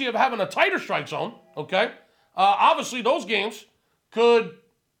tendency of having a tighter strike zone, okay, obviously those games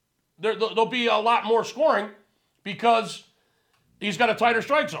there'll be a lot more scoring because he's got a tighter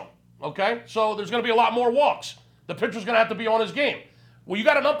strike zone, okay? So there's going to be a lot more walks. The pitcher's going to have to be on his game. Well, you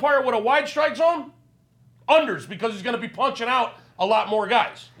got an umpire with a wide strike zone, unders because he's going to be punching out a lot more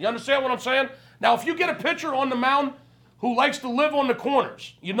guys. You understand what I'm saying? Now, if you get a pitcher on the mound who likes to live on the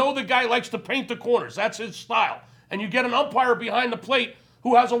corners, you know the guy likes to paint the corners. That's his style. And you get an umpire behind the plate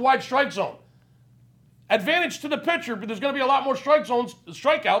who has a wide strike zone. Advantage to the pitcher, but there's going to be a lot more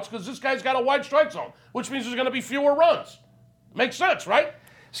strikeouts because this guy's got a wide strike zone, which means there's going to be fewer runs. Makes sense, right?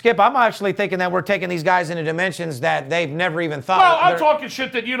 Skip, I'm actually thinking that we're taking these guys into dimensions that they've never even thought. Well, I'm talking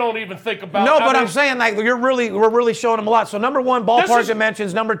shit that you don't even think about. No, but I'm saying like we're really showing them a lot. So number 1, ballpark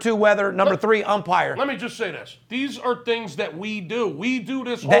dimensions. Number 2, weather. Number 3, umpire. Let me just say this: these are things that we do. We do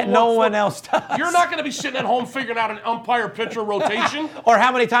this that no one else does. You're not going to be sitting at home figuring out an umpire-pitcher rotation, or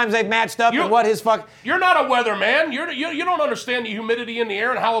how many times they've matched up and what his fuck. You're not a weatherman. You don't understand the humidity in the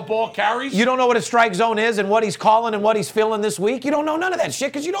air and how a ball carries. You don't know what a strike zone is and what he's calling and what he's feeling this week. You don't know none of that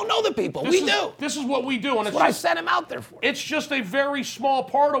shit because you don't know the people. This is what we do, and it's what I sent him out there for. It's just a very small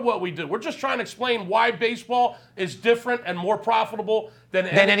part of what we do. We're just trying to explain why baseball is different and more profitable than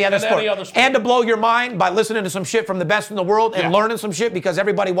any other sport. And to blow your mind by listening to some shit from the best in the world and learning some shit because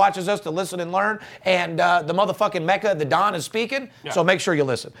everybody watches us to listen and learn. And the motherfucking Mecca, the Don, is speaking. Yeah. So make sure you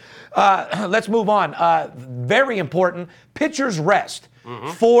listen. Let's move on. Very important. Pitchers rest.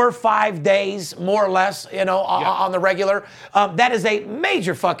 4 or 5 days, more or less, on the regular. That is a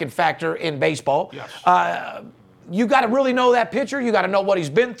major fucking factor in baseball. Yes. You got to really know that pitcher. You got to know what he's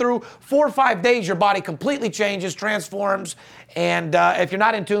been through. 4 or 5 days, your body completely changes, transforms. And if you're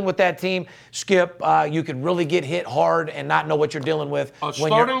not in tune with that team, Skip, you could really get hit hard and not know what you're dealing with. A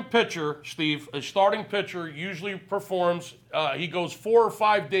starting pitcher, Steve, usually performs, he goes 4 or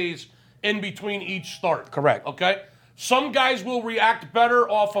 5 days in between each start. Correct. Okay? Some guys will react better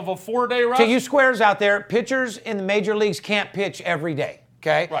off of a 4-day rest. To you squares out there, pitchers in the major leagues can't pitch every day.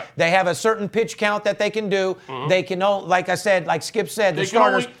 Okay? Right. They have a certain pitch count that they can do. They can, like I said, like Skip said, the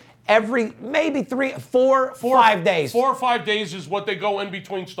starters every maybe 3, 4, 5 days. 4 or 5 days is what they go in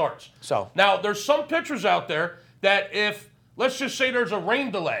between starts. So now there's some pitchers out there that if, let's just say there's a rain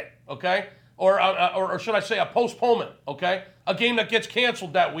delay, okay? Or should I say a postponement, okay? A game that gets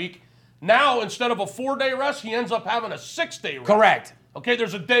canceled that week. Now, instead of a 4-day rest, he ends up having a 6-day rest. Correct. Okay,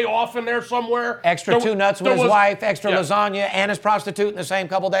 there's a day off in there somewhere. Extra two nuts with his wife, extra lasagna, and his prostitute in the same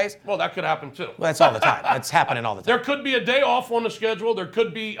couple days? Well, that could happen too. Well, that's all the time. That's happening all the time. There could be a day off on the schedule. There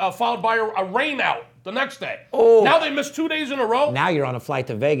could be followed by a rain out the next day. Oh. Now they missed 2 days in a row. Now you're on a flight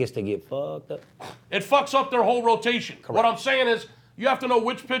to Vegas to get fucked up. It fucks up their whole rotation. Correct. What I'm saying is you have to know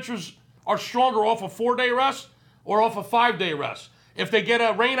which pitchers are stronger off a 4-day rest or off a 5-day rest. If they get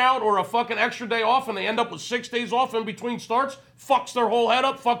a rain out or a fucking extra day off and they end up with 6 days off in between starts, fucks their whole head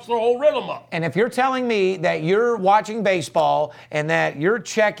up, fucks their whole rhythm up. And if you're telling me that you're watching baseball and that you're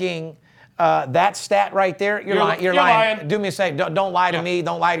checking that stat right there, you're lying. You're lying. Do me a favor. Don't lie to me.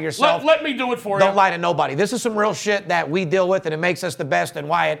 Don't lie to yourself. Let me do it for you. Don't lie to nobody. This is some real shit that we deal with, and it makes us the best, and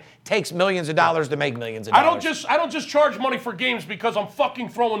why it takes millions of dollars to make millions of dollars. I don't just charge money for games because I'm fucking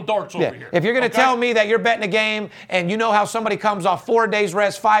throwing darts over here. If you're going to tell me that you're betting a game and you know how somebody comes off 4 days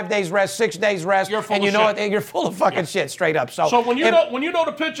rest, 5 days rest, 6 days rest, you're full of fucking shit, straight up. So when you know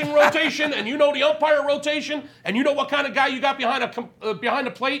the pitching rotation and you know the umpire rotation and you know what kind of guy you got behind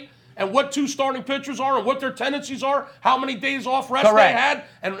the plate, and what 2 starting pitchers are and what their tendencies are, how many days off rest they had,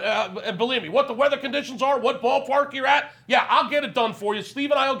 and believe me, what the weather conditions are, what ballpark you're at, yeah, I'll get it done for you.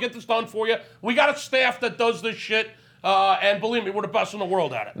 Steve and I will get this done for you. We got a staff that does this shit, and believe me, we're the best in the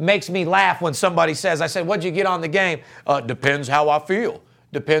world at it. Makes me laugh when somebody says, I said, what'd you get on the game? Depends how I feel.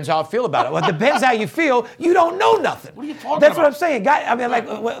 Depends how I feel about it. Well, it depends how you feel. You don't know nothing. What are you talking about? That's what I'm saying.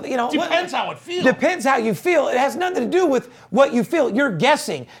 Depends how it feels. Depends how you feel. It has nothing to do with what you feel. You're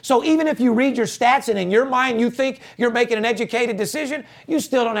guessing. So even if you read your stats and in your mind you think you're making an educated decision, you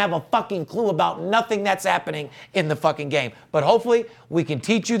still don't have a fucking clue about nothing that's happening in the fucking game. But hopefully we can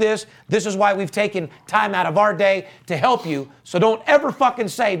teach you this. This is why we've taken time out of our day to help you. So don't ever fucking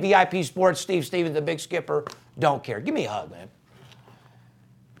say VIP Sports, Steve Stevens, the big skipper, don't care. Give me a hug, man.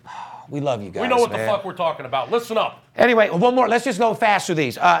 We love you guys. We know what the fuck we're talking about. Listen up. Anyway, one more. Let's just go fast through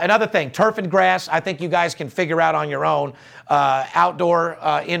these. Another thing, turf and grass, I think you guys can figure out on your own. Outdoor,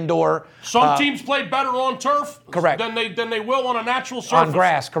 indoor. Some teams play better on turf correct. than they will on a natural surface. On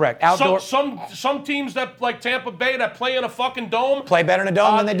grass, correct. Outdoor. Some teams that, like Tampa Bay, that play in a fucking dome. Play better in a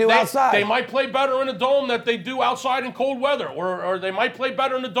dome than they do outside. They might play better in a dome than they do outside in cold weather. Or they might play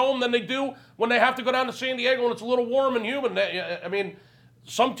better in a dome than they do when they have to go down to San Diego and it's a little warm and humid. I mean,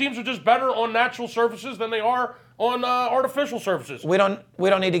 some teams are just better on natural surfaces than they are on artificial surfaces. We don't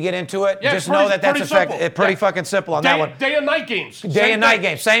need to get into it. Yeah, just know that that's effective. Pretty fucking simple on that one. Day and night games. Day and night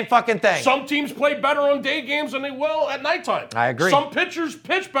games. Same fucking thing. Some teams play better on day games than they will at nighttime. I agree. Some pitchers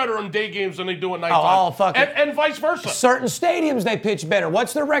pitch better on day games than they do at nighttime. Oh, fucking. And vice versa. Certain stadiums they pitch better.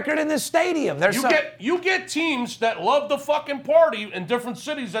 What's the record in this stadium? You get teams that love the fucking party in different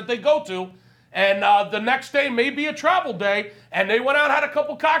cities that they go to. And the next day may be a travel day, and they went out, had a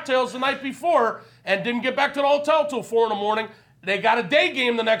couple cocktails the night before, and didn't get back to the hotel till 4 in the morning. They got a day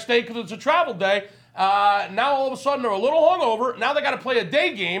game the next day because it's a travel day. Now all of a sudden they're a little hungover. Now they got to play a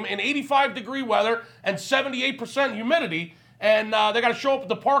day game in 85-degree weather and 78% humidity, and they got to show up at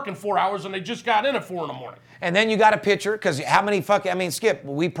the park in 4 hours, and they just got in at 4 in the morning. And then you got a pitcher, because how many Skip,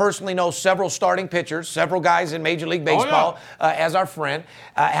 we personally know several starting pitchers, several guys in Major League Baseball as our friend.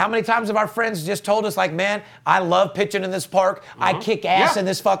 How many times have our friends just told us, like, man, I love pitching in this park. I kick ass in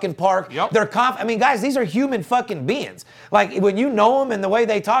this fucking park. Yep. They're guys, these are human fucking beings. Like, when you know them and the way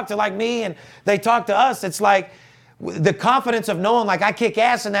they talk to, like, me and they talk to us, it's like, the confidence of knowing, like, I kick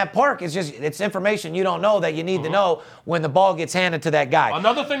ass in that park is just, it's information you don't know that you need to know when the ball gets handed to that guy.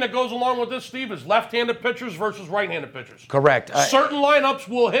 Another thing that goes along with this, Steve, is left-handed pitchers versus right-handed pitchers. Correct. Certain lineups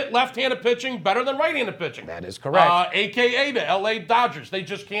will hit left-handed pitching better than right-handed pitching. That is correct. AKA the LA Dodgers. They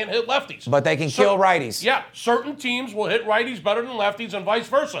just can't hit lefties. But they can kill righties. Yeah. Certain teams will hit righties better than lefties and vice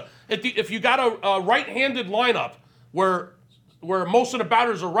versa. If you got a right-handed lineup where most of the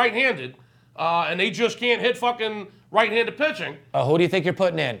batters are right-handed, and they just can't hit fucking right-handed pitching. Who do you think you're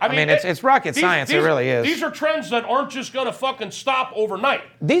putting in? I mean it's rocket science. It really is. These are trends that aren't just going to fucking stop overnight.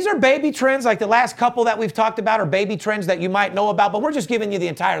 These are baby trends, like the last couple that we've talked about are baby trends that you might know about, but we're just giving you the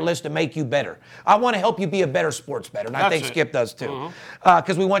entire list to make you better. I want to help you be a better sports bettor, and I think Skip does too.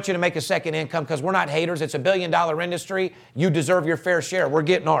 Because we want you to make a second income, because we're not haters. It's $1 billion industry. You deserve your fair share. We're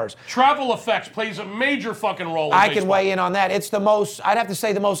getting ours. Travel effects plays a major fucking role in I baseball. can weigh in on that. It's the most, I'd have to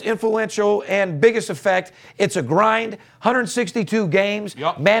say, the most influential and biggest effect. It's a grind. 162 games,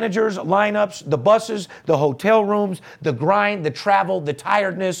 managers, lineups, the buses, the hotel rooms, the grind, the travel, the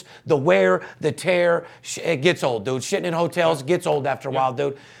tiredness, the wear, the tear. It gets old, dude. Shitting in hotels gets old after a while,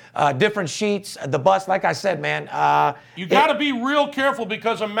 dude. Different sheets, the bus, like I said, man. You got to be real careful,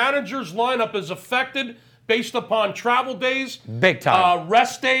 because a manager's lineup is affected based upon travel days. Big time.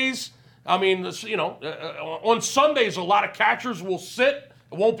 Rest days. I mean, on Sundays, a lot of catchers will sit,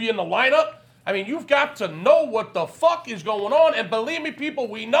 won't be in the lineup. I mean, you've got to know what the fuck is going on, and believe me, people,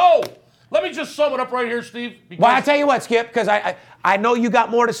 we know. Let me just sum it up right here, Steve. Well, I tell you what, Skip, because I know you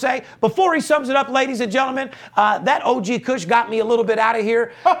got more to say. Before he sums it up, ladies and gentlemen, that OG Kush got me a little bit out of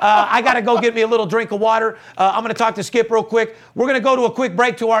here. I got to go get me a little drink of water. I'm going to talk to Skip real quick. We're going to go to a quick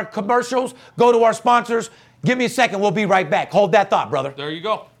break to our commercials, go to our sponsors. Give me a second. We'll be right back. Hold that thought, brother. There you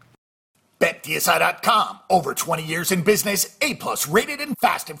go. BetDSI.com. Over 20 years in business, A+ rated and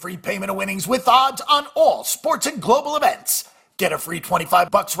fast and free payment of winnings with odds on all sports and global events. Get a free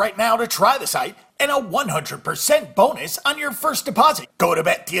 $25 right now to try the site and a 100% bonus on your first deposit. Go to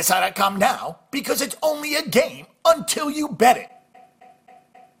BetDSI.com now because it's only a game until you bet it.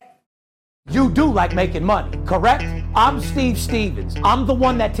 You do like making money, correct? I'm Steve Stevens. I'm the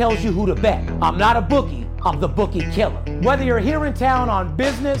one that tells you who to bet. I'm not a bookie. I'm the bookie killer. Whether you're here in town on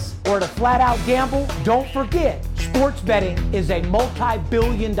business or to flat out gamble, don't forget, sports betting is a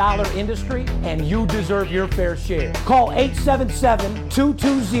multi-billion-dollar industry and you deserve your fair share. Call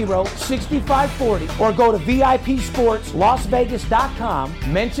 877-220-6540 or go to VIPSportsLasVegas.com,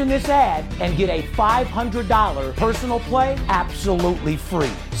 mention this ad, and get a $500 personal play absolutely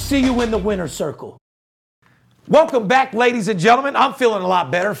free. See you in the winner's circle. Welcome back, ladies and gentlemen. I'm feeling a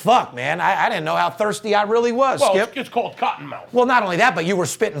lot better. Fuck, man. I didn't know how thirsty I really was, well, Skip. It's called cottonmouth. Well, not only that, but you were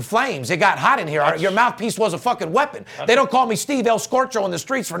spitting flames. It got hot in here. Your mouthpiece was a fucking weapon. They don't call me Steve El Scorcho in the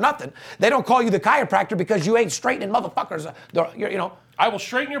streets for nothing. They don't call you the chiropractor because you ain't straightening motherfuckers. I will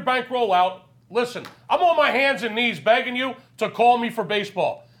straighten your bankroll out. Listen, I'm on my hands and knees begging you to call me for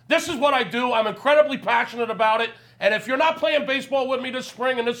baseball. This is what I do. I'm incredibly passionate about it. And if you're not playing baseball with me this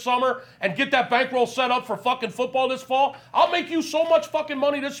spring and this summer and get that bankroll set up for fucking football this fall, I'll make you so much fucking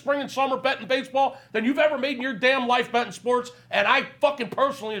money this spring and summer betting baseball than you've ever made in your damn life betting sports, and I fucking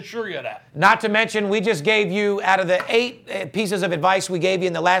personally assure you of that. Not to mention, we just gave you, out of the 8 pieces of advice we gave you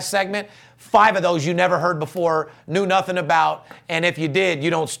in the last segment, 5 of those you never heard before, knew nothing about, and if you did,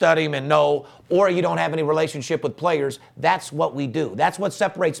 you don't study them and know, or you don't have any relationship with players. That's what we do. That's what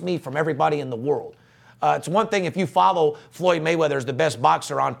separates me from everybody in the world. It's one thing if you follow Floyd Mayweather as the best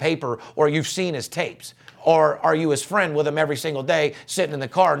boxer on paper, or you've seen his tapes, or are you his friend with him every single day, sitting in the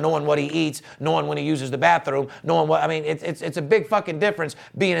car, knowing what he eats, knowing when he uses the bathroom, knowing what, I mean, it's a big fucking difference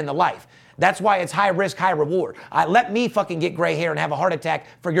being in the life. That's why it's high risk, high reward. Let me fucking get gray hair and have a heart attack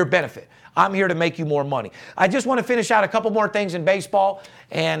for your benefit. I'm here to make you more money. I just want to finish out a couple more things in baseball,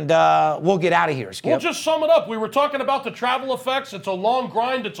 and we'll get out of here, Skip. We'll just sum it up. We were talking about the travel effects. It's a long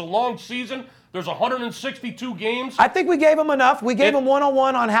grind. It's a long season. There's 162 games. I think we gave them enough. We gave them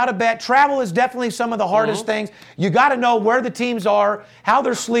one-on-one on how to bet. Travel is definitely some of the hardest things. You got to know where the teams are, how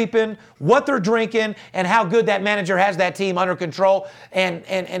they're sleeping, what they're drinking, and how good that manager has that team under control,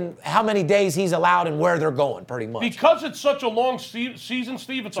 and how many days he's allowed and where they're going, pretty much. Because it's such a long season,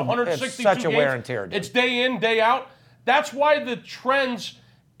 Steve, it's 162 it's such games. a wear and tear. Dude. It's day in, day out. That's why the trends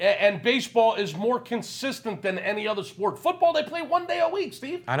and baseball is more consistent than any other sport. Football, they play one day a week,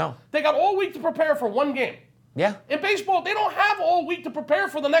 Steve. I know. They got all week to prepare for one game. Yeah. In baseball, they don't have all week to prepare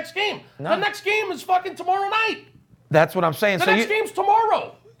for the next game. No. The next game is fucking tomorrow night. That's what I'm saying. The next game's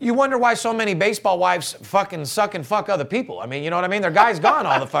tomorrow. You wonder why so many baseball wives fucking suck and fuck other people. I mean, you know what I mean? Their guy's gone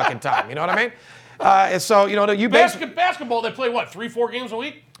all the fucking time. You know what I mean? Basketball, they play what, 3-4 games a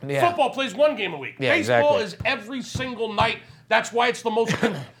week? Yeah. Football plays one game a week. Yeah, baseball exactly. is every single night. That's why it's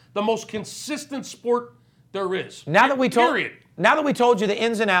the most consistent sport there is. Now that we told you the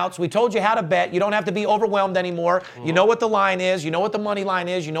ins and outs, we told you how to bet. You don't have to be overwhelmed anymore. You know what the line is. You know what the money line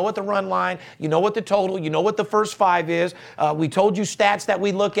is. You know what the run line. You know what the total. You know what the first 5 is. We told you stats that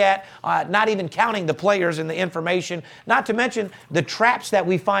we look at, not even counting the players and the information, not to mention the traps that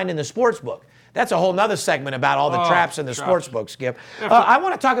we find in the sports book. That's a whole nother segment about all the traps in the sports book, Skip. I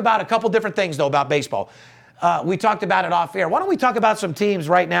want to talk about a couple different things, though, about baseball. We talked about it off air. Why don't we talk about some teams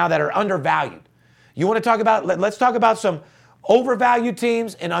right now that are undervalued? You want to talk about, let's talk about some overvalued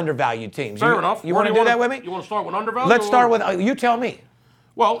teams and undervalued teams. Fair enough. You want to do that with me? You want to start with undervalued? Let's start with, you tell me.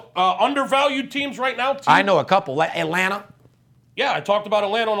 Well, undervalued teams right now. I know a couple. Atlanta. Yeah, I talked about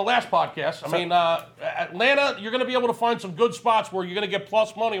Atlanta on the last podcast. Atlanta, you're going to be able to find some good spots where you're going to get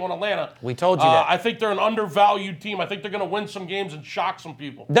plus money on Atlanta. We told you that. I think they're an undervalued team. I think they're going to win some games and shock some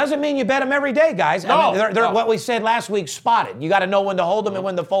people. Doesn't mean you bet them every day, guys. No, I mean, they're what we said last week, spotted. You got to know when to hold them and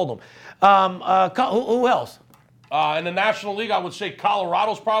when to fold them. Who else? In the National League, I would say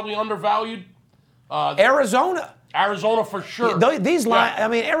Colorado's probably undervalued. Arizona. Arizona for sure. These lines, I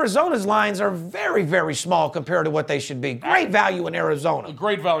mean, Arizona's lines are very, very small compared to what they should be. Great value in Arizona.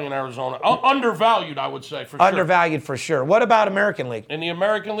 Great value in Arizona. Undervalued, I would say, for sure. Undervalued for sure. What about American League? In the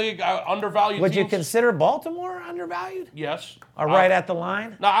American League, undervalued Would teams, you consider Baltimore undervalued? Yes. Or right at the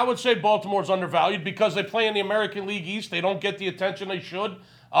line? No, I would say Baltimore's undervalued because they play in the American League East. They don't get the attention they should.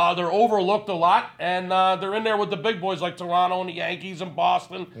 They're overlooked a lot, and they're in there with the big boys like Toronto and the Yankees and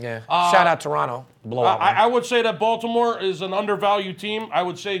Boston. Yeah. Shout out Toronto. Blowout. I would say that Baltimore is an undervalued team. I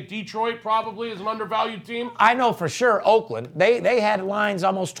would say Detroit probably is an undervalued team. I know for sure Oakland. They had lines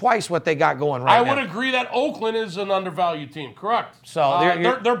almost twice what they got going right now. I would agree that Oakland is an undervalued team. Correct. So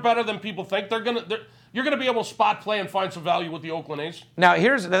they're better than people think. You're going to be able to spot play and find some value with the Oakland A's. Now,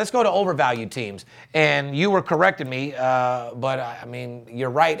 let's go to overvalued teams. And you were correcting me, but I mean, you're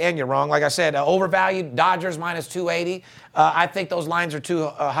right and you're wrong. Like I said, overvalued, Dodgers minus 280. I think those lines are too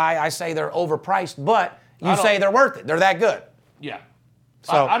high. I say they're overpriced, but you say they're worth it. They're that good. Yeah.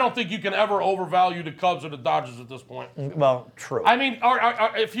 So, I don't think you can ever overvalue the Cubs or the Dodgers at this point. Well, true. I mean,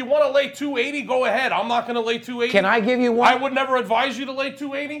 if you want to lay 280, go ahead. I'm not going to lay 280. Can I give you one? I would never advise you to lay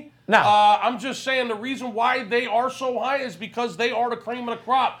 280. No. I'm just saying the reason why they are so high is because they are the cream of the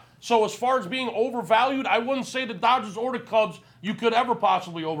crop. So as far as being overvalued, I wouldn't say the Dodgers or the Cubs you could ever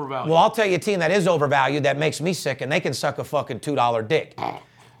possibly overvalue. Well, I'll tell you a team that is overvalued that makes me sick, and they can suck a fucking $2 dick.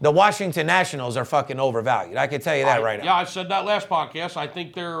 The Washington Nationals are fucking overvalued. I can tell you that right now. Yeah, I said that last podcast. I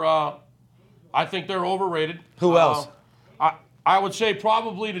think they're overrated. Who else? I would say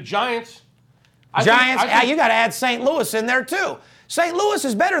probably the Giants. Giants? You got to add St. Louis in there too. St. Louis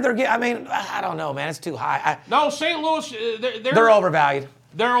is better. I don't know, man. It's too high. No, St. Louis, they're overvalued.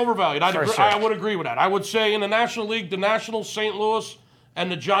 They're overvalued. Sure. I would agree with that. I would say in the National League, the Nationals, St. Louis,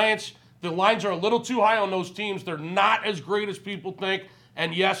 and the Giants, the lines are a little too high on those teams. They're not as great as people think.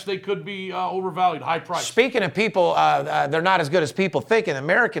 And yes, they could be overvalued, high price. Speaking of people, they're not as good as people think in the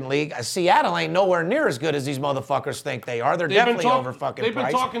American League. Seattle ain't nowhere near as good as these motherfuckers think they are. They've definitely overfucking They've been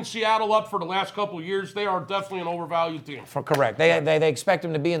priced. talking Seattle up for the last couple of years. They are definitely an overvalued team. Correct. They expect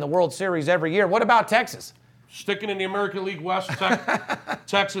them to be in the World Series every year. What about Texas? Sticking in the American League West,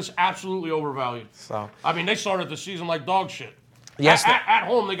 Texas absolutely overvalued. So I mean, they started the season like dog shit. Yes. At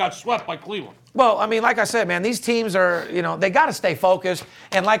home, they got swept by Cleveland. Well, I mean, like I said, man, these teams are, they got to stay focused.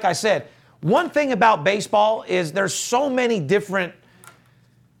 And like I said, one thing about baseball is there's so many different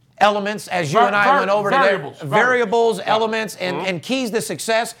elements, as you and I went over today. Variables, elements, and keys to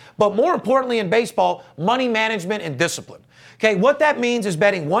success. But more importantly in baseball, money management and discipline. Okay, what that means is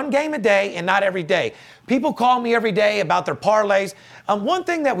betting one game a day and not every day. People call me every day about their parlays. One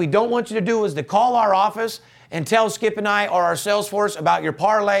thing that we don't want you to do is to call our office and tell Skip and I or our sales force about your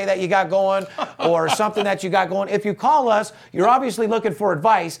parlay that you got going or something that you got going. If you call us, you're obviously looking for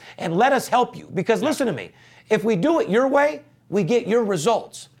advice, and let us help you. Because listen to me, if we do it your way, we get your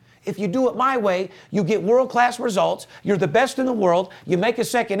results. If you do it my way, you get world-class results. You're the best in the world. You make a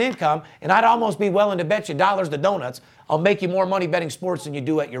second income, and I'd almost be willing to bet you dollars to donuts I'll make you more money betting sports than you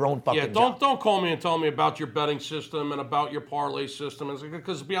do at your own fucking job. Don't call me and tell me about your betting system and about your parlay system.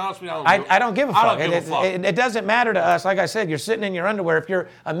 Because to be honest with you, I don't give a fuck. I don't give a fuck. It doesn't matter to us. Like I said, you're sitting in your underwear. If you're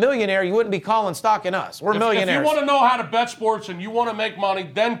a millionaire, you wouldn't be calling stocking us. We're millionaires. If you want to know how to bet sports and you want to make money,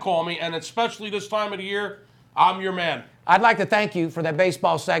 then call me. And especially this time of the year, I'm your man. I'd like to thank you for that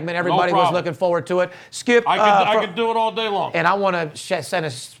baseball segment. Everybody was looking forward to it. Skip. I could do it all day long. And I want to send a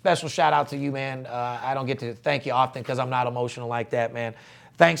special shout out to you, man. I don't get to thank you often because I'm not emotional like that, man.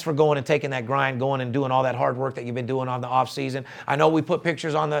 Thanks for going and taking that grind, going and doing all that hard work that you've been doing on the off season. I know we put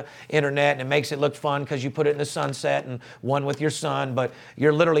pictures on the internet and it makes it look fun because you put it in the sunset and one with your son, but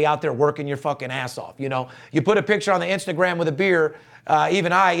you're literally out there working your fucking ass off. You know, you put a picture on the Instagram with a beer.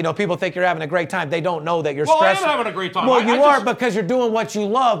 Even people think you're having a great time. They don't know that you're stressed. I am having a great time. Well, you are because you're doing what you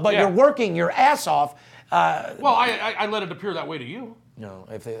love, but you're working your ass off. I let it appear that way to you. No,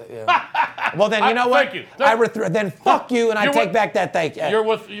 well then you know what? Thank you. Then fuck you, and I take back that thank you. You're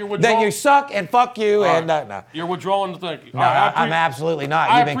withdrawing. Then you suck and fuck you and no. You're withdrawing the thank you. No, I'm absolutely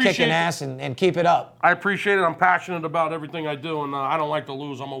not. You've been kicking ass and keep it up. I appreciate it. I'm passionate about everything I do, and I don't like to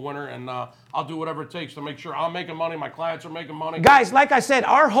lose. I'm a winner, and I'll do whatever it takes to make sure I'm making money, my clients are making money. Guys, like I said,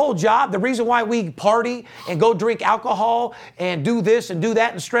 our whole job, the reason why we party and go drink alcohol and do this and do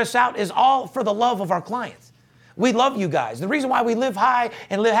that and stress out is all for the love of our clients. We love you guys. The reason why we live high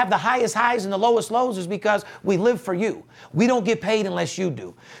and have the highest highs and the lowest lows is because we live for you. We don't get paid unless you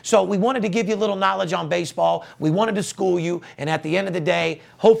do. So we wanted to give you a little knowledge on baseball. We wanted to school you. And at the end of the day,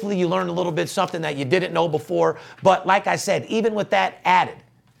 hopefully you learned a little bit something that you didn't know before. But like I said, even with that added,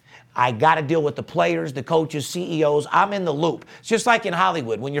 I got to deal with the players, the coaches, CEOs. I'm in the loop. It's just like in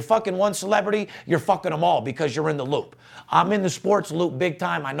Hollywood. When you're fucking one celebrity, you're fucking them all because you're in the loop. I'm in the sports loop big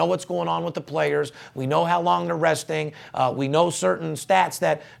time. I know what's going on with the players. We know how long they're resting. We know certain stats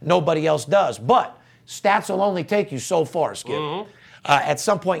that nobody else does. But stats will only take you so far, Skip. Mm-hmm. At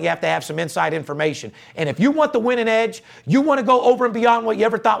some point, you have to have some inside information. And if you want the winning edge, you want to go over and beyond what you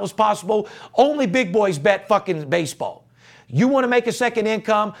ever thought was possible, only big boys bet fucking baseball. You want to make a second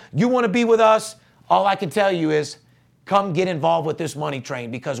income, you want to be with us, all I can tell you is come get involved with this money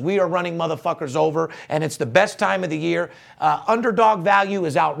train because we are running motherfuckers over and it's the best time of the year. Underdog value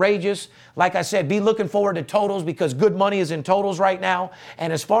is outrageous. Like I said, be looking forward to totals because good money is in totals right now.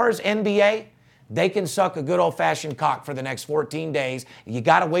 And as far as NBA, they can suck a good old-fashioned cock for the next 14 days. You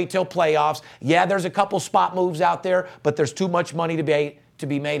got to wait till playoffs. Yeah, there's a couple spot moves out there, but there's too much money to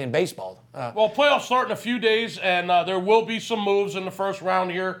be made in baseball. Well, playoffs start in a few days, and there will be some moves in the first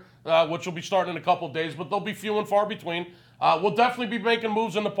round here, which will be starting in a couple of days, but they'll be few and far between. We'll definitely be making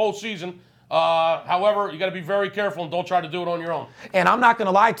moves in the postseason. However, you got to be very careful and don't try to do it on your own. And I'm not going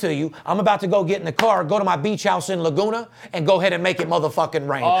to lie to you. I'm about to go get in the car, go to my beach house in Laguna, and go ahead and make it motherfucking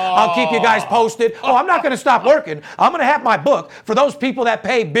rain. I'll keep you guys posted. I'm not going to stop working. I'm going to have my book. For those people that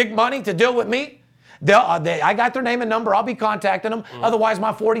pay big money to deal with me, I got their name and number. I'll be contacting them. Otherwise,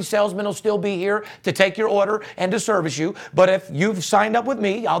 my 40 salesmen will still be here to take your order and to service you. But if you've signed up with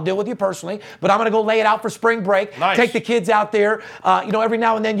me, I'll deal with you personally. But I'm going to go lay it out for spring break. Nice. Take the kids out there. Every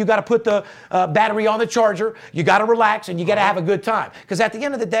now and then you got to put the battery on the charger. You got to relax and you got to have a good time. Because at the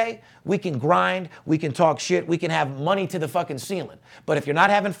end of the day, we can grind, we can talk shit, we can have money to the fucking ceiling. But if you're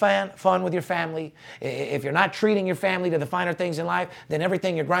not having fun with your family, if you're not treating your family to the finer things in life, then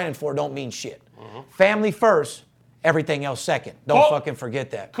everything you're grinding for don't mean shit. Family first, everything else second. Don't fucking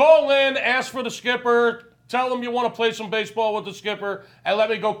forget that. Call in, ask for the skipper, tell him you want to play some baseball with the skipper, and let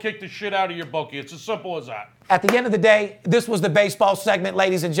me go kick the shit out of your bookie. It's as simple as that. At the end of the day, this was the baseball segment,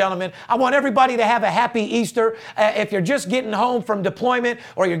 ladies and gentlemen. I want everybody to have a happy Easter. If you're just getting home from deployment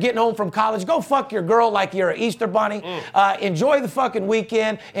or you're getting home from college, go fuck your girl like you're an Easter bunny. Enjoy the fucking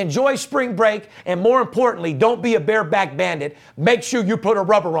weekend. Enjoy spring break. And more importantly, don't be a bareback bandit. Make sure you put a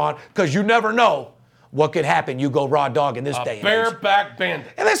rubber on because you never know what could happen. You go raw dog in this day. Bareback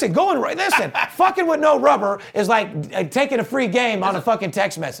bandit. And listen, fucking with no rubber is like taking a free game on a fucking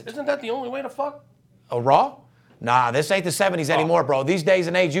text message. Isn't that the only way to fuck? A raw? Nah, this ain't the 70s anymore, bro. These days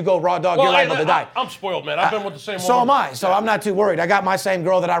and age, you go raw dog, you're liable to die. I'm spoiled, man. I've been with the same woman. So am I. So I'm not too worried. I got my same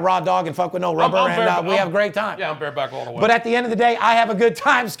girl that I raw dog and fuck with no rubber, and we have a great time. Yeah, I'm bareback all the way. But at the end of the day, I have a good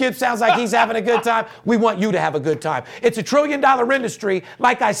time. Skip sounds like he's having a good time. We want you to have a good time. It's a $1 trillion industry,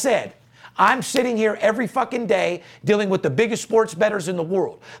 like I said. I'm sitting here every fucking day dealing with the biggest sports bettors in the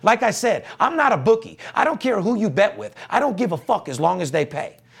world. Like I said, I'm not a bookie. I don't care who you bet with. I don't give a fuck as long as they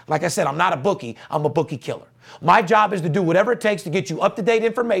pay. Like I said, I'm not a bookie. I'm a bookie killer. My job is to do whatever it takes to get you up-to-date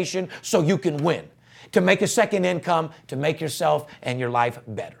information so you can win, to make a second income, to make yourself and your life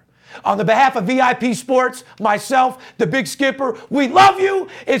better. On the behalf of VIP Sports, myself, the Big Skipper, we love you.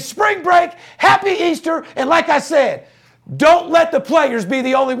 It's spring break. Happy Easter. And like I said, don't let the players be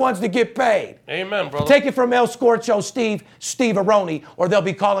the only ones to get paid. Amen, brother. Take it from El Scorcho Steve Aroni, or they'll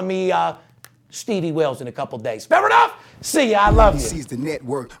be calling me Stevie Wells in a couple days. Fair enough? See ya, I love you. Sees the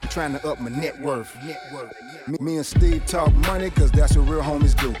network, I'm trying to up my net worth. Me and Steve talk money, cause that's what real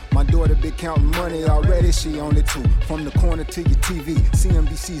homies do. My daughter been counting money already, she on it too. From the corner to your TV,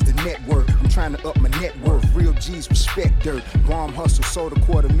 CNBC's the network. I'm trying to up my net worth. Real G's respect dirt. Bomb hustle, sold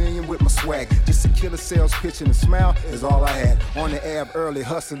 $250,000 with my swag. Just a killer sales pitch and a smile is all I had. On the ab early,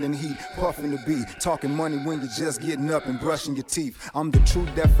 hustling heat, puffing the beat. Talking money when you're just getting up and brushing your teeth. I'm the true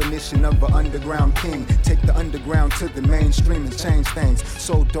definition of an underground king. Take the underground to the mainstream and change things.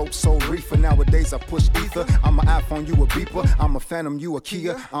 So dope, so reefer. Nowadays I push ether. I'm an iPhone, you a beeper. I'm a Phantom, you a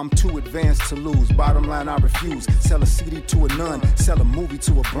Kia. I'm too advanced to lose. Bottom line, I refuse. Sell a CD to a nun. Sell a movie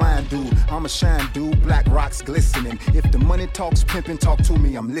to a blind dude. I'm a shine dude. Black rocks glistening. If the money talks, pimping, talk to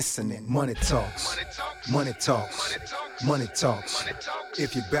me. I'm listening. Money talks. Money talks. Money talks.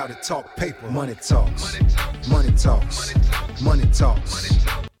 If you bout to talk paper, money talks. Money talks. Money talks.